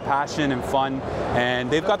bring a lot of passion and fun,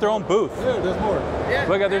 and they've got their own booth. Yeah, there's more. Yeah,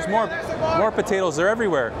 look at there's more potatoes. They're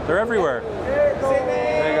everywhere. They're everywhere.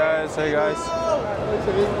 Hey guys. Hey guys.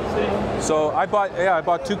 So I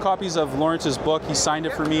bought 2 copies of Lawrence's book. He signed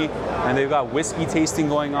it for me, and they've got whiskey tasting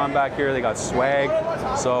going on back here. They got swag.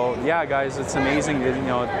 So yeah, guys, it's amazing,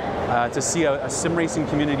 to see a sim racing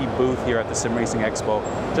community booth here at the Sim Racing Expo.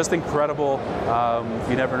 Just incredible.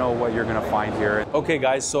 You never know what you're going to find here. Okay,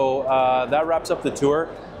 guys. So that wraps up the tour.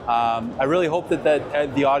 I really hope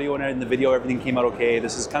that the audio and the video, everything came out okay.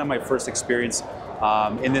 This is kind of my first experience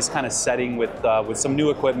in this kind of setting with some new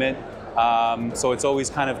equipment. So it's always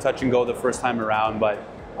kind of touch and go the first time around, but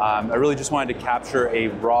I really just wanted to capture a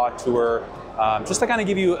raw tour, just to kind of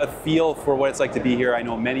give you a feel for what it's like to be here. I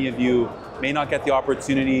know many of you may not get the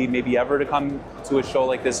opportunity maybe ever to come to a show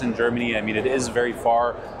like this in Germany. I mean, it is very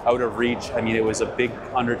far out of reach. I mean, it was a big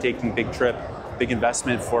undertaking, big trip, big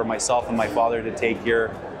investment for myself and my father to take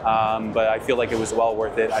here, but I feel like it was well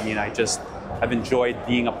worth it. I mean, I've enjoyed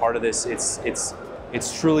being a part of this.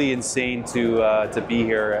 It's truly insane to be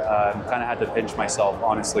here. Kind of had to pinch myself,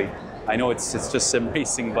 honestly. I know it's just sim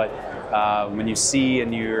racing, but when you see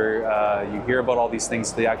and you hear about all these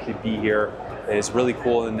things, to actually be here is really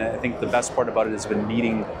cool. And I think the best part about it has been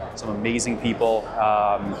meeting some amazing people,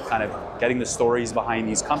 kind of getting the stories behind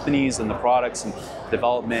these companies and the products and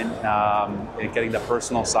development, and getting the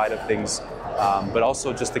personal side of things, but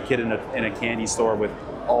also just a kid in a candy store with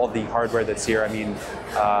all the hardware that's here. I mean,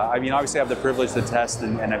 obviously I have the privilege to test,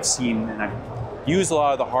 and I've seen and I've used a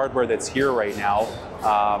lot of the hardware that's here right now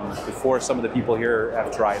before some of the people here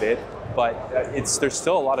have tried it. But there's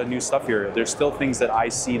still a lot of new stuff here. There's still things that I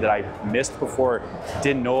see that I missed before,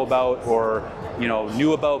 didn't know about, or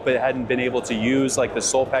knew about but hadn't been able to use, like the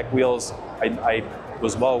Solpack wheels. I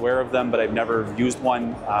was well aware of them, but I've never used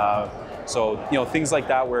one. So things like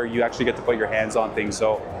that where you actually get to put your hands on things.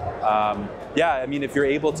 So yeah, I mean, if you're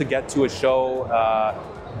able to get to a show,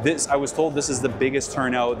 I was told this is the biggest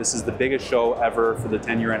turnout. This is the biggest show ever for the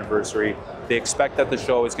 10-year anniversary. They expect that the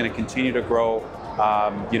show is going to continue to grow.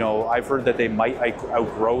 I've heard that they might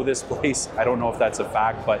outgrow this place. I don't know if that's a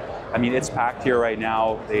fact, but I mean, it's packed here right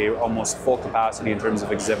now. They're almost full capacity in terms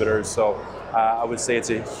of exhibitors. So I would say it's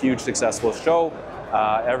a huge successful show.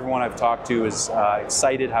 Everyone I've talked to is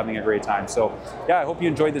excited, having a great time. So yeah, I hope you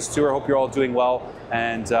enjoyed this tour. I hope you're all doing well.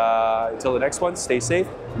 And until the next one, stay safe,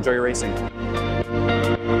 enjoy your racing.